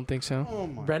 You don't think so? Oh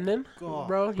my Brendan, God.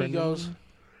 bro, Brendan?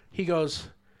 he goes,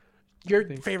 your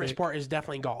Thanks, favorite mate. sport is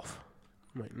definitely golf.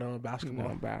 I'm like, no, basketball.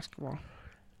 No, basketball.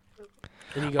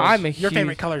 And he goes, I'm a your huge-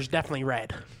 favorite color is definitely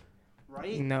red.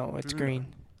 Right? No, it's green.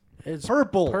 It's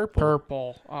Purple.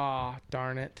 Purple. Ah,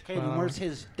 darn it. Okay, then where's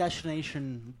his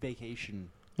destination vacation?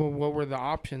 Well, what were the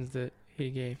options that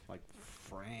he gave? Like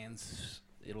France,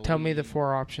 Italy. Tell me the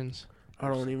 4 options. I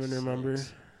don't even remember.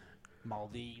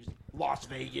 Maldives, Las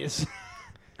Vegas.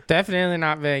 Definitely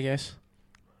not Vegas.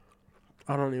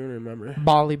 I don't even remember.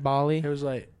 Bali. It was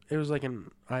like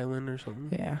an island or something.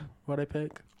 Yeah. What'd I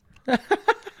pick?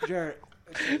 Jared,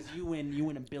 it says you win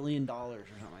 $1 billion or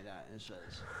something like that. And it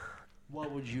says, what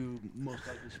would you most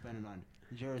likely spend it on?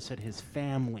 Jared said his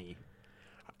family.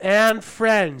 And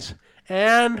friends.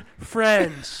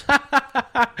 Thanks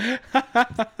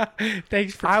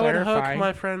for I would clarifying. hook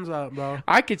my friends up, bro.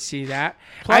 I could see that.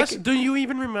 Plus, do you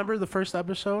even remember the first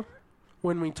episode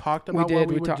when we talked about what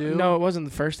we would do? No, it wasn't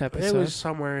the first episode. It was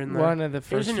somewhere in there. one of the It was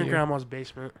first in your few. grandma's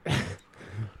basement.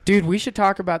 Dude, we should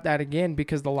talk about that again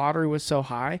because the lottery was so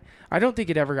high. I don't think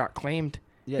it ever got claimed.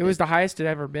 Yeah, It was the highest it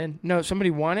ever been. No,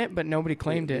 somebody won it, but nobody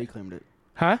claimed They it. claimed it.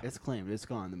 Huh? It's claimed. It's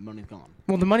gone. The money's gone.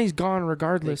 Well, the money's gone They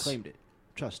regardless. claimed it.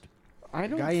 Trust. I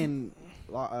don't. Guy in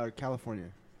California.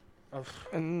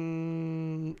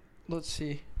 Let's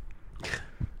see.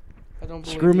 I don't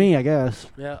believe Screw you. me, I guess.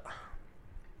 Yeah.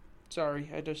 Sorry,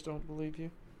 I just don't believe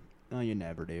you. No, you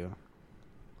never do.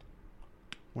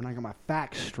 When I got my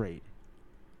facts straight.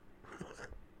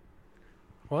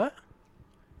 What?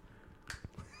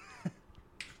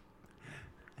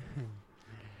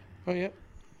 Oh yeah.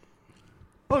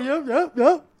 Oh,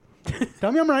 yep.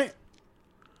 Tell me I'm right.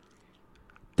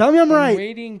 Tell me I'm I'm right.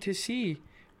 waiting to see.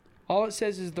 All it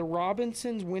says is the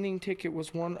Robinsons winning ticket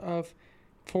was one of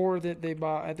 4 that they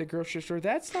bought at the grocery store.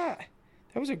 That's not.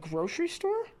 That was a grocery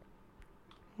store?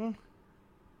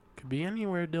 Could be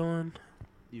anywhere, Dylan.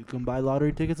 You can buy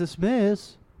lottery tickets at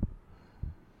Smith's.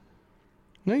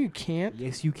 No, you can't.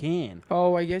 Yes, you can.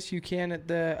 Oh, I guess you can at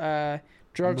the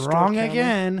drugstore. Wrong counter.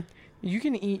 again. You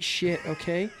can eat shit,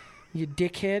 okay? You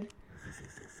dickhead.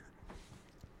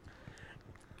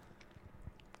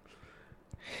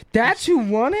 That's who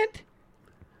won it?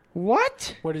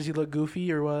 What? What, does he look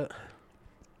goofy or what?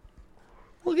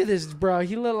 Look at this, bro.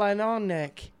 He look like an on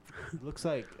neck. Looks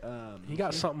like He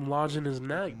got something lodged in his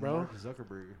neck, bro. Mark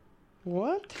Zuckerberg.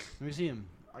 What? Let me see him.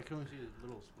 I can only see his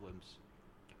little glimpse.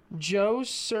 Joe's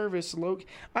Service. I'm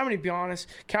going to be honest.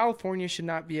 California should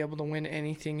not be able to win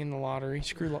anything in the lottery.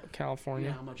 Screw You know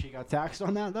California. how much he got taxed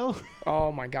on that though?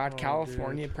 Oh, my God. Oh,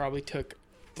 California probably took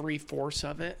 3/4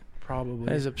 of it. Probably.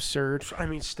 That is absurd. I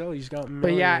mean, still, he's got millions.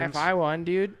 But yeah, if I won,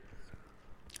 dude,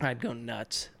 I'd go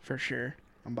nuts for sure.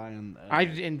 I'm buying.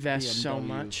 I'd invest so BMW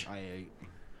much.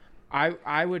 i8.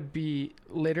 I would be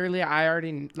literally. I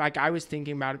already I was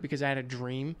thinking about it because I had a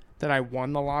dream that I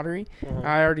won the lottery. Uh-huh.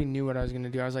 I already knew what I was gonna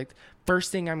do. I was like,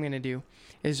 first thing I'm gonna do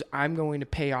is I'm going to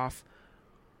pay off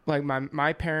like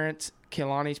my parents,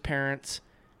 Kehlani's parents,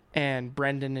 and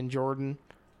Brendan and Jordan,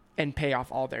 and pay off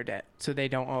all their debt so they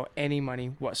don't owe any money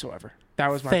whatsoever.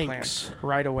 That was my Thanks. plan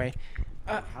right away.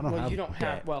 I don't well, have you don't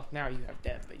debt. have. Well, now you have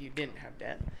debt, but you didn't have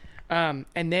debt. And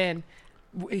then,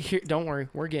 here, don't worry,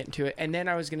 we're getting to it. And then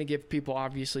I was gonna give people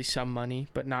obviously some money,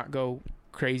 but not go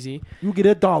crazy. You get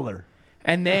 $1.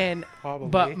 And then, Probably.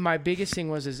 but my biggest thing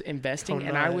was investing, Oh,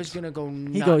 and I nice. was gonna go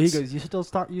nuts. He goes. You still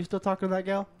talking to that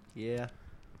gal? Yeah.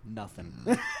 Nothing.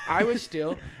 I was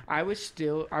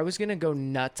gonna go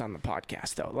nuts on the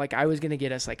podcast though. Like I was gonna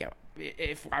get us like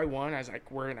if I won, I was like,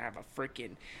 we're gonna have a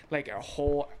freaking like a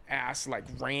whole ass like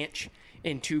ranch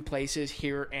in 2 places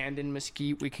here and in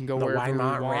Mesquite. We can go The wherever we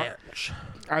Wymont want. Ranch.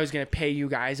 I was gonna pay you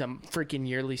guys a freaking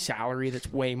yearly salary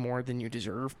that's way more than you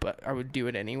deserve, but I would do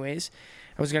it anyways.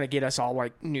 I was gonna get us all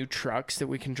like new trucks that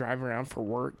we can drive around for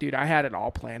work, dude. I had it all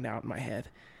planned out in my head.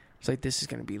 It's like this is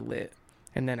gonna be lit,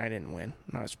 and then I didn't win,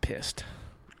 and I was pissed.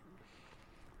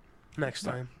 Next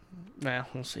time. Nah,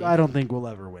 we'll see. I don't think we'll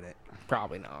ever win it.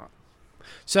 Probably not.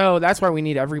 So that's why we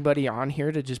need everybody on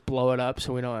here to just blow it up,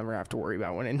 so we don't ever have to worry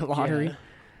about winning the lottery. Yeah.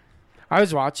 I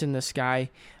was watching this guy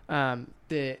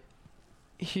that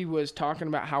he was talking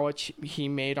about how much he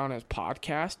made on his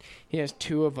podcast. He has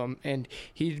 2 of them, and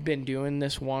he'd been doing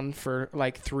this one for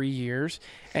like 3 years,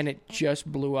 and it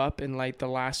just blew up in like the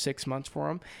last 6 months for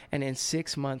him. And in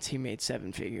 6 months, he made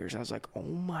 7 figures. I was like, oh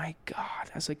my God.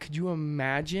 I was like, could you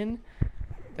imagine?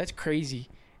 That's crazy.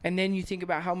 And then you think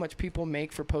about how much people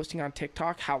make for posting on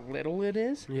TikTok, how little it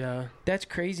is. Yeah. That's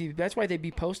crazy. That's why they'd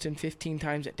be posting 15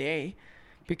 times a day.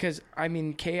 Because, I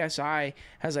mean, KSI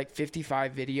has like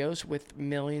 55 videos with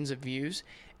millions of views,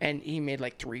 and he made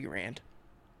like $3 grand.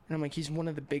 And I'm like, he's one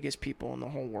of the biggest people in the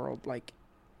whole world. Like,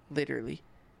 literally.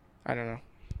 I don't know.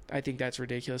 I think that's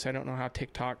ridiculous. I don't know how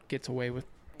TikTok gets away with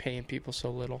paying people so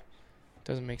little.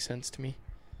 Doesn't make sense to me.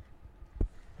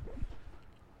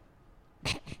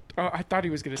 Oh, I thought he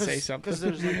was going to say something. Because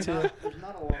there's not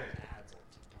a lot of ads on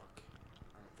TikTok,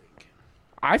 I don't think.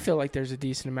 I feel like there's a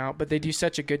decent amount, but they do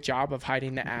such a good job of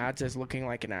hiding the ads as looking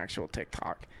like an actual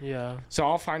TikTok. Yeah. So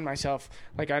I'll find myself,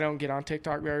 like, I don't get on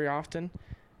TikTok very often,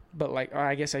 but, like,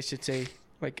 I guess I should say,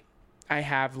 like, I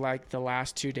have, like, the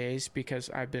last 2 days because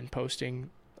I've been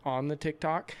posting on the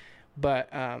TikTok, but,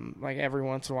 like, every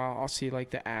once in a while I'll see,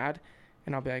 like, the ad,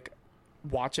 and I'll be like,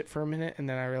 watch it for a minute, and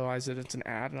then I realize that it's an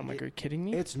ad, and I'm like, are you kidding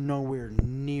me? It's nowhere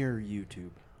near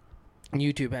YouTube.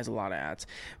 YouTube has a lot of ads.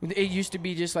 It used to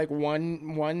be just like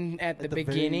one at the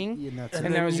beginning. And that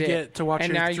then was you it. get to watch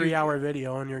And your now you- 3-hour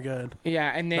video and you're good. Yeah,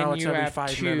 and then Now it's you every have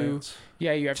 5 2. minutes.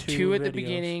 Yeah, you have 2 2 at the videos.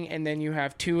 beginning, and then you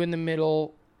have 2 in the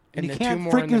middle, and you then can't 2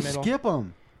 more in the freaking middle. skip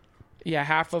them. Yeah,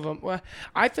 half of them. Well,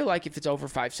 I feel like if it's over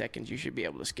 5 seconds, you should be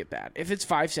able to skip ad. If it's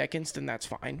 5 seconds, then that's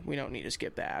fine. We don't need to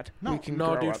skip the ad. No. We can No,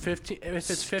 grow dude, up. 15. If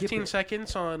it's Skip 15 it.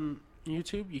 seconds on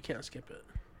YouTube, you can't skip it.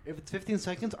 If it's 15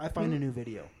 seconds, I find a new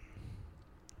video.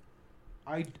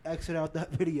 I exit out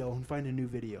that video and find a new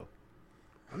video.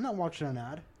 I'm not watching an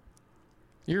ad.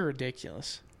 You're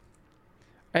ridiculous.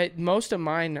 Most of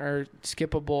mine are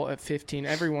skippable at 15.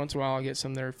 Every once in a while, I'll get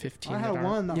some that are 15. I that had aren't.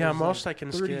 one that Yeah, was most like I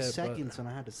can 30 skip, but- seconds, and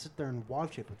I had to sit there and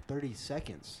watch it for 30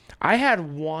 seconds. I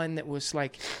had one that was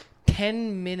like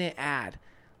 10-minute ad.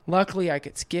 Luckily, I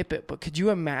could skip it, but could you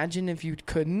imagine if you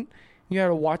couldn't? You had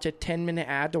to watch a 10-minute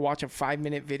ad to watch a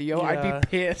 5-minute video. Yeah. I'd be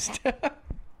pissed.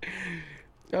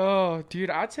 Oh, dude,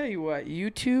 I'll tell you what.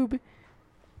 YouTube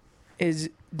is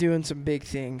doing some big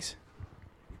things.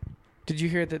 Did you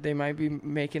hear that they might be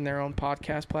making their own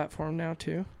podcast platform now,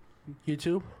 too?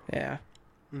 YouTube? Yeah.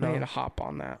 I need No. to hop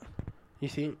on that. You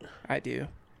think? I do.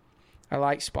 I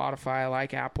like Spotify. I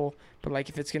like Apple. But, like,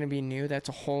 if it's going to be new, that's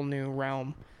a whole new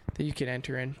realm that you could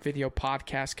enter in. Video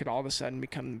podcasts could all of a sudden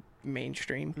become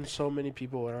mainstream. And so many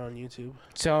people are on YouTube.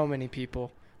 So many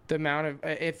people. The amount of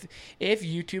if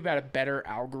YouTube had a better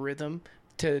algorithm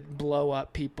to blow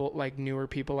up people, like newer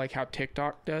people, like how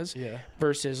TikTok does, Yeah.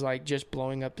 versus like just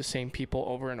blowing up the same people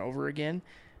over and over again,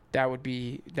 that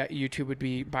YouTube would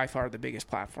be by far the biggest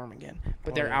platform again.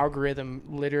 But their yeah. algorithm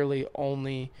literally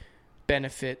only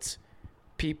benefits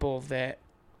people that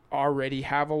already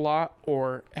have a lot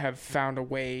or have found a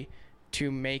way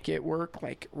to make it work,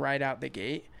 like right out the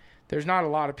gate. There's not a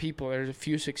lot of people. There's a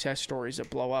few success stories that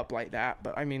blow up like that.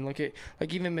 But, I mean, look at,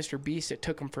 like, even Mr. Beast, it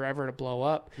took him forever to blow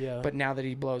up. Yeah. But now that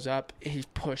he blows up, he's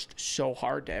pushed so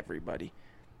hard to everybody.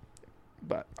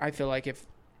 But I feel like if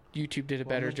YouTube did a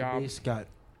better job. He's got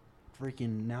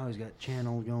now he's got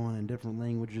channel going in different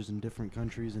languages in different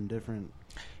countries and different.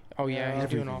 Oh, yeah, he's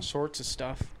doing all everything. sorts of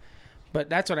stuff. But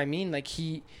that's what I mean. Like,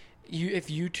 if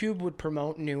YouTube would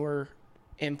promote newer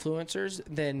influencers,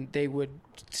 then they would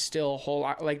still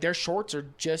like their shorts are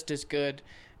just as good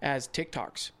as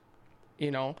TikToks, you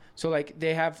know? So like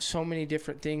they have so many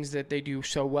different things that they do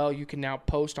so well. You can now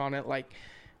post on it like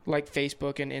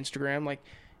Facebook and Instagram. Like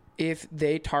if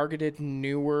they targeted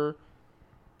newer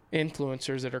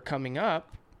influencers that are coming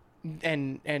up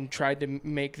and tried to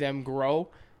make them grow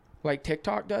like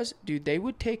TikTok does, dude, they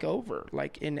would take over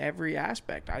like in every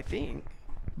aspect, I think.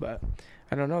 But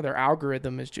I don't know. Their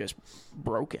algorithm is just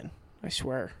broken. I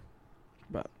swear.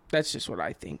 But that's just what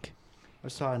I think. I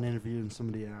saw an interview and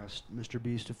somebody asked Mr.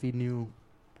 Beast if he knew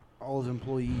all his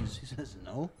employees. He says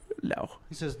no. No.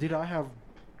 He says, dude, I have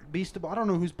Beastable. I don't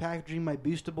know who's packaging my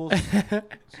Beastables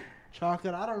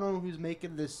chocolate. I don't know who's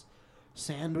making this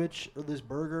sandwich or this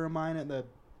burger of mine at the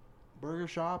burger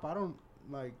shop. I don't,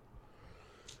 like...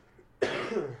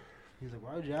 He's like,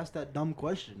 why would you ask that dumb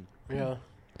question? Yeah.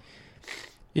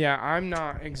 Yeah, I'm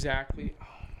not exactly. Oh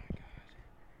my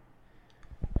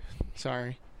god.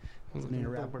 Sorry. Need to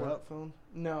wrap it up? Phone?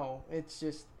 No, it's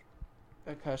just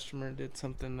a customer did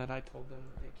something that I told them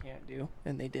that they can't do,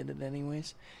 and they did it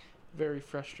anyways. Very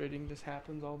frustrating. This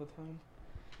happens all the time,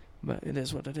 but it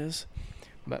is what it is.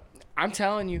 But I'm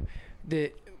telling you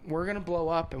that we're gonna blow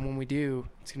up, and when we do,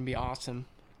 it's gonna be awesome.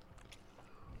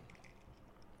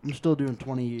 I'm still doing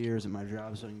 20 years at my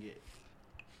job so I can get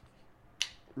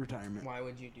retirement. Why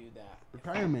would you do that?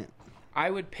 Retirement.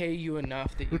 I would pay you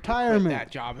enough that you could quit Retirement.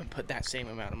 that job and put that same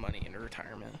amount of money into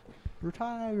retirement.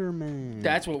 Retirement.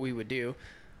 That's what we would do.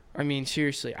 I mean,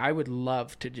 seriously, I would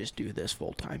love to just do this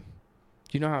full time.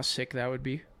 Do you know how sick that would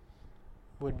be?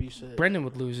 Would be sick. Brendan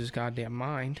would lose his goddamn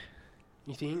mind.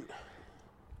 You think?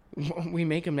 We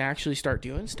make him actually start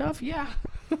doing stuff? Yeah.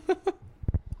 I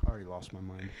already lost my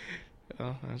mind.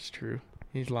 Oh, that's true.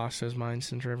 He's lost his mind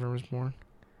since River was born.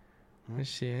 I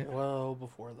see it. Well,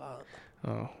 before that.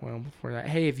 Oh, well, before that.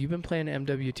 Hey, have you been playing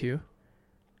MW2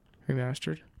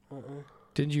 Remastered?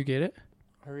 Did you get it?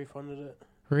 I refunded it.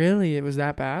 Really? It was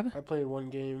that bad? I played one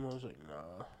game. I was like,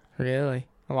 nah. Really?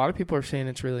 A lot of people are saying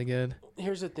it's really good.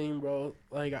 Here's the thing, bro.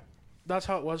 Like, that's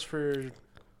how it was for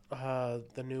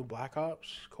the new Black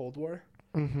Ops Cold War.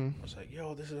 Mm-hmm. I was like,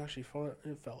 yo, this is actually fun.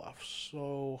 It fell off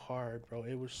so hard, bro.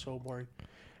 It was so boring.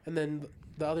 And then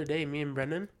the other day, me and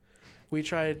Brendan, we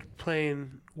tried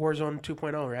playing Warzone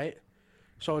 2.0, right?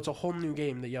 So it's a whole new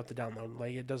game that you have to download.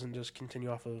 Like, it doesn't just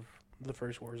continue off of the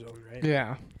first Warzone, right?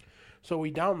 Yeah. So we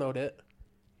download it,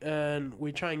 and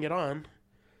we try and get on,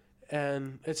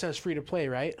 and it says free to play,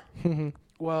 right?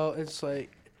 Well, it's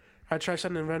like, I try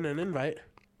sending Brendan an invite.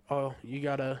 Oh, you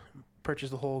gotta purchase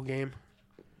the whole game.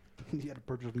 You had to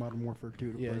purchase Modern Warfare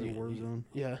 2 to play the Warzone.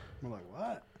 Yeah. I'm like,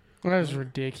 what? That was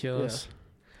ridiculous.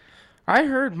 I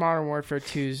heard Modern Warfare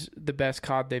 2's the best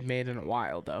COD they've made in a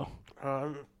while, though.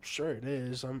 I'm sure it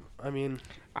is. I mean,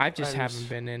 I just haven't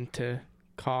been into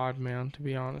COD, man, to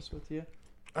be honest with you.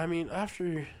 I mean,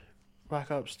 after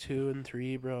Black Ops 2 and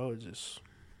 3, bro, it's just...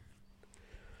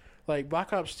 Like,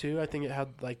 Black Ops 2, I think it had,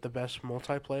 like, the best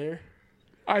multiplayer.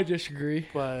 I disagree.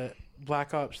 But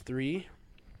Black Ops 3...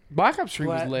 Black Ops 3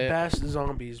 was lit. Best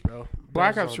zombies, bro.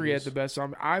 Black Ops 3 had the best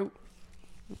zombie.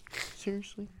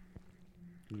 Seriously?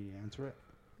 Can you answer it?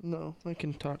 No, I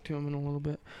can talk to him in a little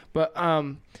bit. But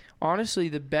honestly,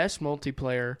 the best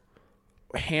multiplayer,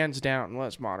 hands down,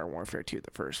 was Modern Warfare 2,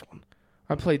 the first one.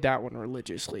 I played that one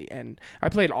religiously, and I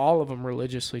played all of them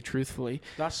religiously, truthfully.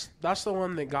 That's the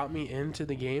one that got me into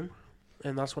the game,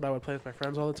 and that's what I would play with my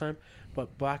friends all the time.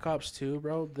 But Black Ops 2,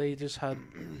 bro, they just had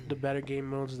the better game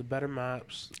modes, the better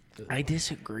maps. I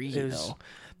disagree, though.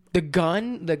 The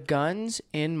guns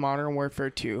in Modern Warfare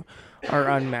 2 are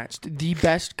unmatched. The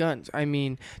best guns. I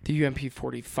mean, the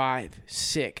UMP-45,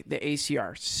 sick. The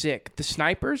ACR, sick. The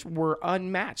snipers were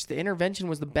unmatched. The Intervention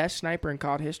was the best sniper in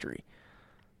COD history.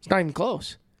 It's not even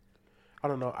close. I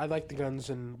don't know. I like the guns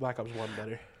in Black Ops 1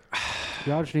 better.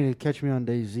 Y'all just need to catch me on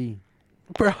DayZ.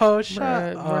 Bro, shut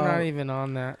up. We're not even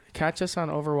on that. Catch us on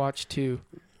Overwatch 2.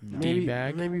 Maybe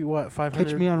what, 500,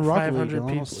 Catch me on Rocket League, 500 I'll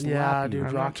people. slap Yeah, you. dude,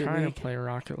 I'm not Rocket trying League. to play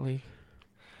Rocket League.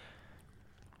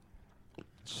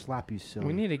 Slap you silly.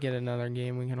 We need to get another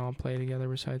game we can all play together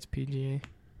besides PGA.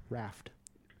 Raft.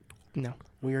 No.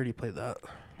 We already played that.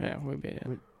 Yeah, we beat it.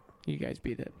 You guys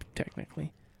beat it,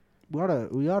 technically. We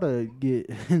oughta get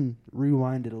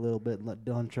rewinded a little bit and let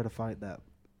Dylan try to fight that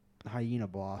hyena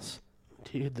boss.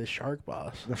 Dude, the shark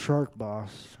boss. The shark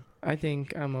boss. I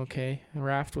think I'm okay.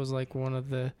 Raft was like one of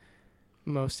the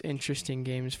most interesting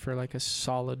games for like a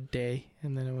solid day,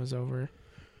 and then it was over.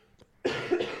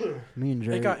 Me and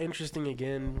Jay. It got interesting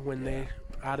again when they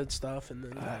added stuff, and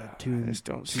then two, I just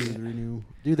don't see two it. renew.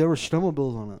 Dude, there were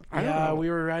snowmobiles on it. I don't know. we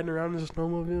were riding around in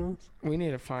snowmobiles. We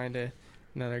need to find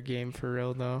another game for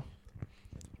real, though.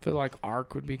 I feel like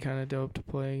Ark would be kind of dope to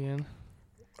play again.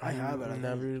 I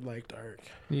never liked Ark.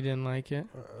 You didn't like it?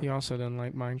 You also didn't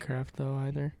like Minecraft, though,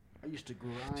 either. I used to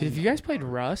grind. Dude, have you guys played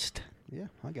Rust? Yeah,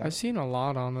 I got I've seen a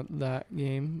lot on that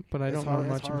game, but I don't know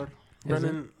much. Hard.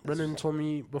 Brendan told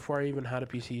me before I even had a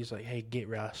PC, he's like, hey, get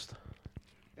Rust.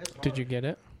 Did you get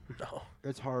it? No.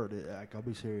 It's hard. I'll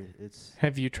be serious. It's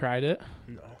Have you tried it?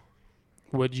 No.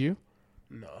 Would you?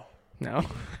 No. No.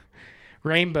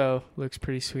 Rainbow looks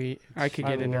pretty sweet. I could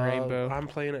get into Rainbow. I'm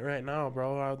playing it right now,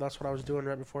 bro. That's what I was doing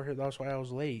right before here. That's why I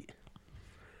was late.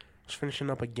 I was finishing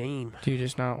up a game. Do you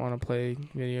just not want to play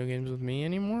video games with me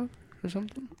anymore or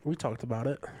something? We talked about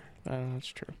it. That's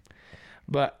true.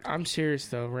 But I'm serious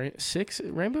though.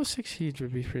 Rainbow Six Siege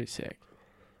would be pretty sick.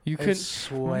 You could. It's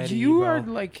sweaty, You bro. are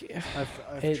like.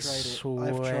 I've It's tried it.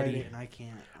 I've tried sweaty. it and I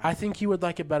can't. I think you would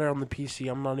like it better on the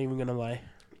PC. I'm not even gonna lie.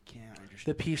 can't.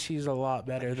 The PC is a lot I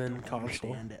better just than don't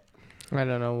console. understand it. I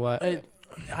don't know what.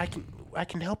 I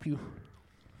can help you.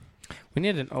 We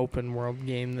need an open world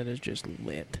game that is just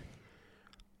lit.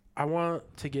 I want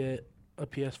to get a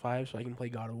PS5 so I can play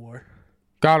God of War.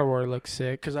 God of War looks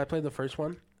sick. Because I played the first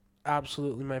one.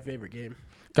 Absolutely my favorite game.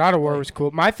 God of War was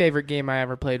cool. My favorite game I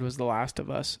ever played was The Last of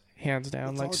Us, hands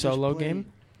down. Let's Like all just solo play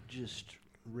game. Just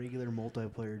regular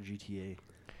multiplayer GTA.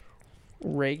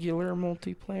 Regular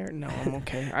multiplayer? No, I'm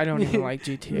okay. I don't even like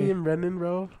Me GTA. and Brendan,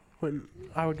 bro, when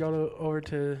I would go over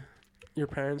to your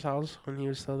parents' house when he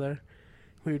was still there,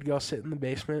 we would go sit in the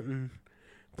basement and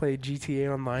play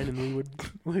GTA Online, and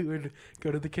we would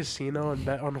go to the casino and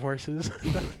bet on horses.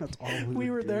 That's all We would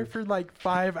were there do. for like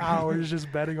 5 hours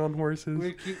just betting on horses.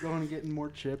 We'd keep going and getting more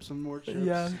chips and more chips.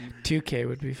 Yeah. 2K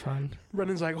would be fun.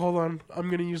 Brendan's like, hold on,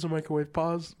 I'm gonna use the microwave.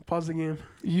 Pause the game.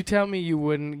 You tell me you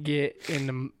wouldn't get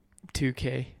into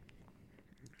 2K.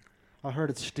 I heard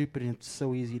it's stupid and it's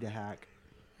so easy to hack.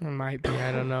 It might be,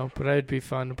 I don't know. But it'd be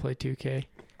fun to play 2K.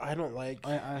 I don't like.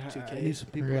 I 2K. knew some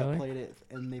people Really? that played it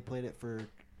and they played it for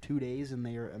 2 days and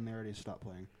they already stopped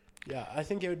playing. Yeah, I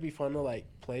think it would be fun to like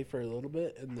play for a little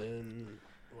bit and then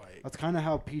like. That's kind of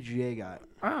how PGA got.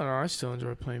 I don't know. I still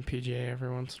enjoy playing PGA every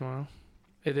once in a while.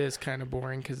 It is kind of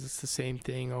boring because it's the same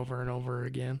thing over and over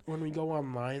again. When we go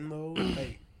online though,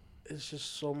 like it's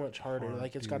just so much harder. Hard,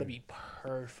 Like it's got to dude. be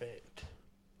perfect.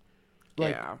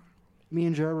 Like- yeah. Me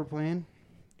and Jared were playing,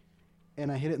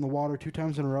 and I hit it in the water 2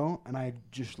 times in a row, and I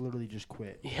just literally just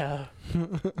quit. Yeah.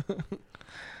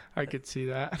 I could see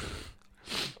that.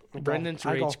 I Brendan's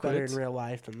golf rage better quits. in real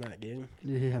life than that game.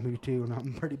 Yeah, me too, and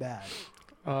I'm pretty bad.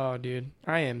 Oh, dude.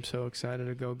 I am so excited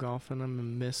to go golfing.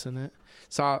 I'm missing it.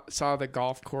 Saw the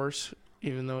golf course,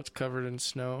 even though it's covered in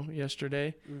snow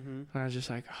yesterday. Mm-hmm. And I was just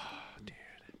like, oh, dude.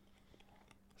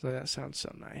 So that sounds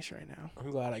so nice right now. I'm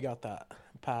glad I got that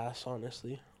pass.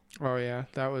 Honestly. Oh, yeah.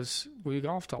 We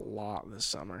golfed a lot this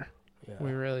summer. Yeah.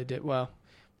 We really did. Well,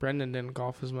 Brendan didn't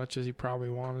golf as much as he probably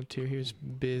wanted to. He was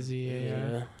busy.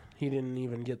 Yeah. He didn't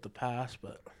even get the pass,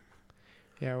 but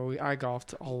Yeah, I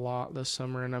golfed a lot this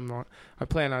summer, and I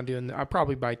plan on doing. I'll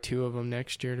probably buy 2 of them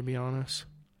next year, to be honest.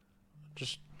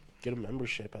 just get a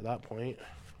membership at that point.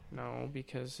 No,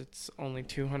 because it's only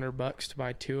 $200 to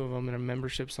buy 2 of them, and a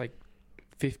membership's like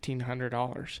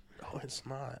 $1,500. No, it's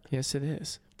not. Yes, it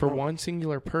is. For Oh. one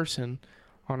singular person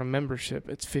on a membership,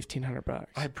 it's $1,500.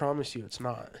 I promise you, it's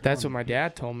not. That's what my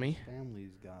dad told me.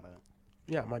 Family's got it.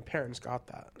 Yeah, my parents got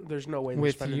that. There's no way they're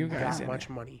With spending you guys that in much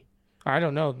money. I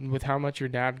don't know. With how much your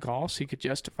dad golfs, he could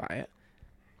justify it.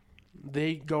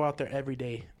 They go out there every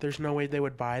day. There's no way they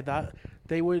would buy that.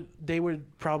 They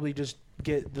would probably just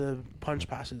get the punch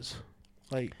passes.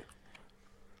 Like,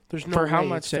 there's no For way how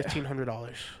much it's that-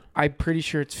 $1,500. I'm pretty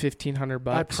sure it's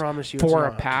 $1,500 I promise you, it's for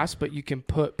a not. pass, but you can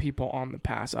put people on the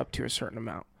pass up to a certain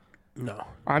amount. No,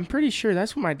 I'm pretty sure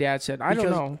that's what my dad said. I don't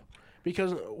Because- know.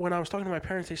 because when I was talking to my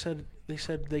parents, they said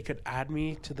they could add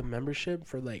me to the membership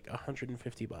for like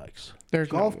 $150. There's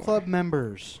Golf no club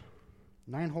members.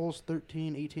 9 holes,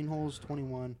 13, 18 holes,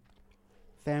 21.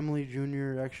 Family,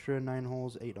 junior, extra, 9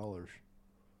 holes, $8.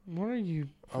 What are you?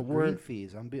 Green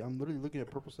fees. I'm literally looking at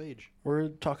Purple Sage. We're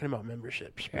talking about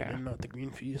memberships, Yeah. but not the green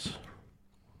fees.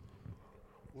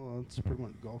 Well, it's pretty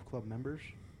much golf club members.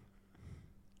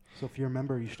 So if you're a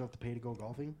member, you still have to pay to go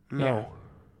golfing? No,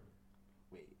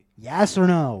 Yes or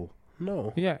no?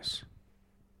 no, Yes.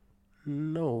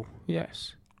 no,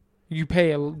 Yes. You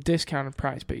pay a discounted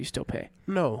price, but you still pay.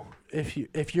 no.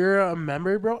 If you're a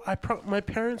member, bro, my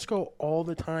parents go all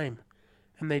the time,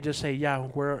 and they just say, "Yeah,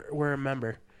 we're a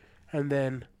member," and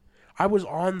then I was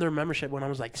on their membership when I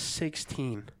was like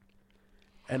 16,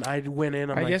 and I went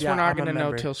in. I like, guess yeah, we're not I'm a going to know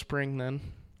member." till spring then.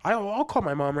 I'll call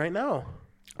my mom right now.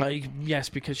 Yes,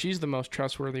 because she's the most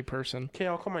trustworthy person. Okay,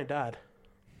 I'll call my dad.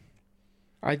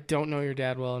 I don't know your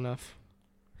dad well enough.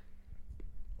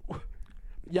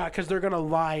 Yeah, because they're gonna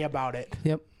lie about it.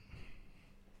 Yep.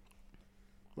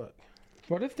 Look,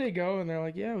 What if they go and they're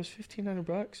like, "Yeah, it was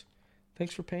 $1,500.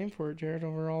 Thanks for paying for it, Jared.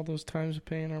 Over all those times of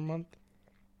paying our month."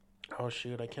 oh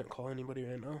shoot, I can't call anybody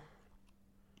right now.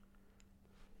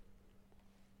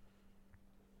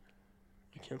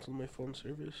 I canceled my phone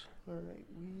service. All right,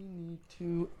 we need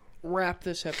to wrap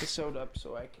this episode up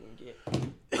so I can get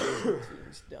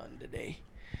Everything's done today.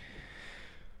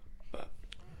 But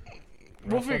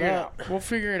we'll Wrap it figure it up. out. We'll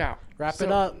figure it out. Wrap So,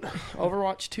 it up.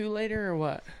 Overwatch 2 later or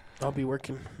what? I'll be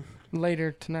working.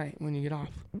 Later tonight when you get off.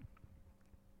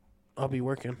 I'll be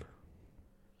working.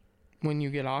 When you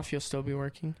get off, you'll still be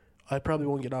working. I probably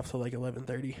won't get off till like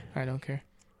 11:30. I don't care.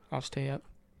 I'll stay up.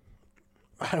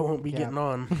 I won't be getting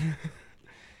on.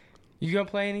 You gonna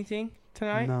play anything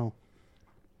tonight? No.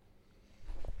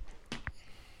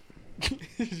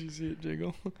 Did you see it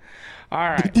jiggle? All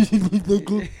right.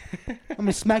 I'm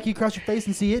gonna smack you across your face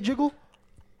and see it jiggle.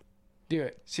 Do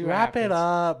it. See what Wrap it happens.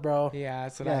 up, bro. Yeah,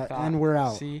 that's what Yeah, I thought. and we're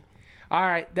out. See? All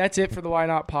right. That's it for the Why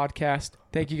Not podcast.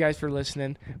 Thank you guys for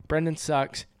listening. Brendan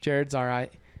sucks. Jared's all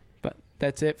right. But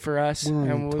that's it for us. We don't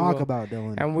even and talk about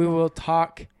Dylan. And we will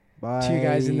talk Bye. to you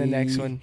guys in the next one.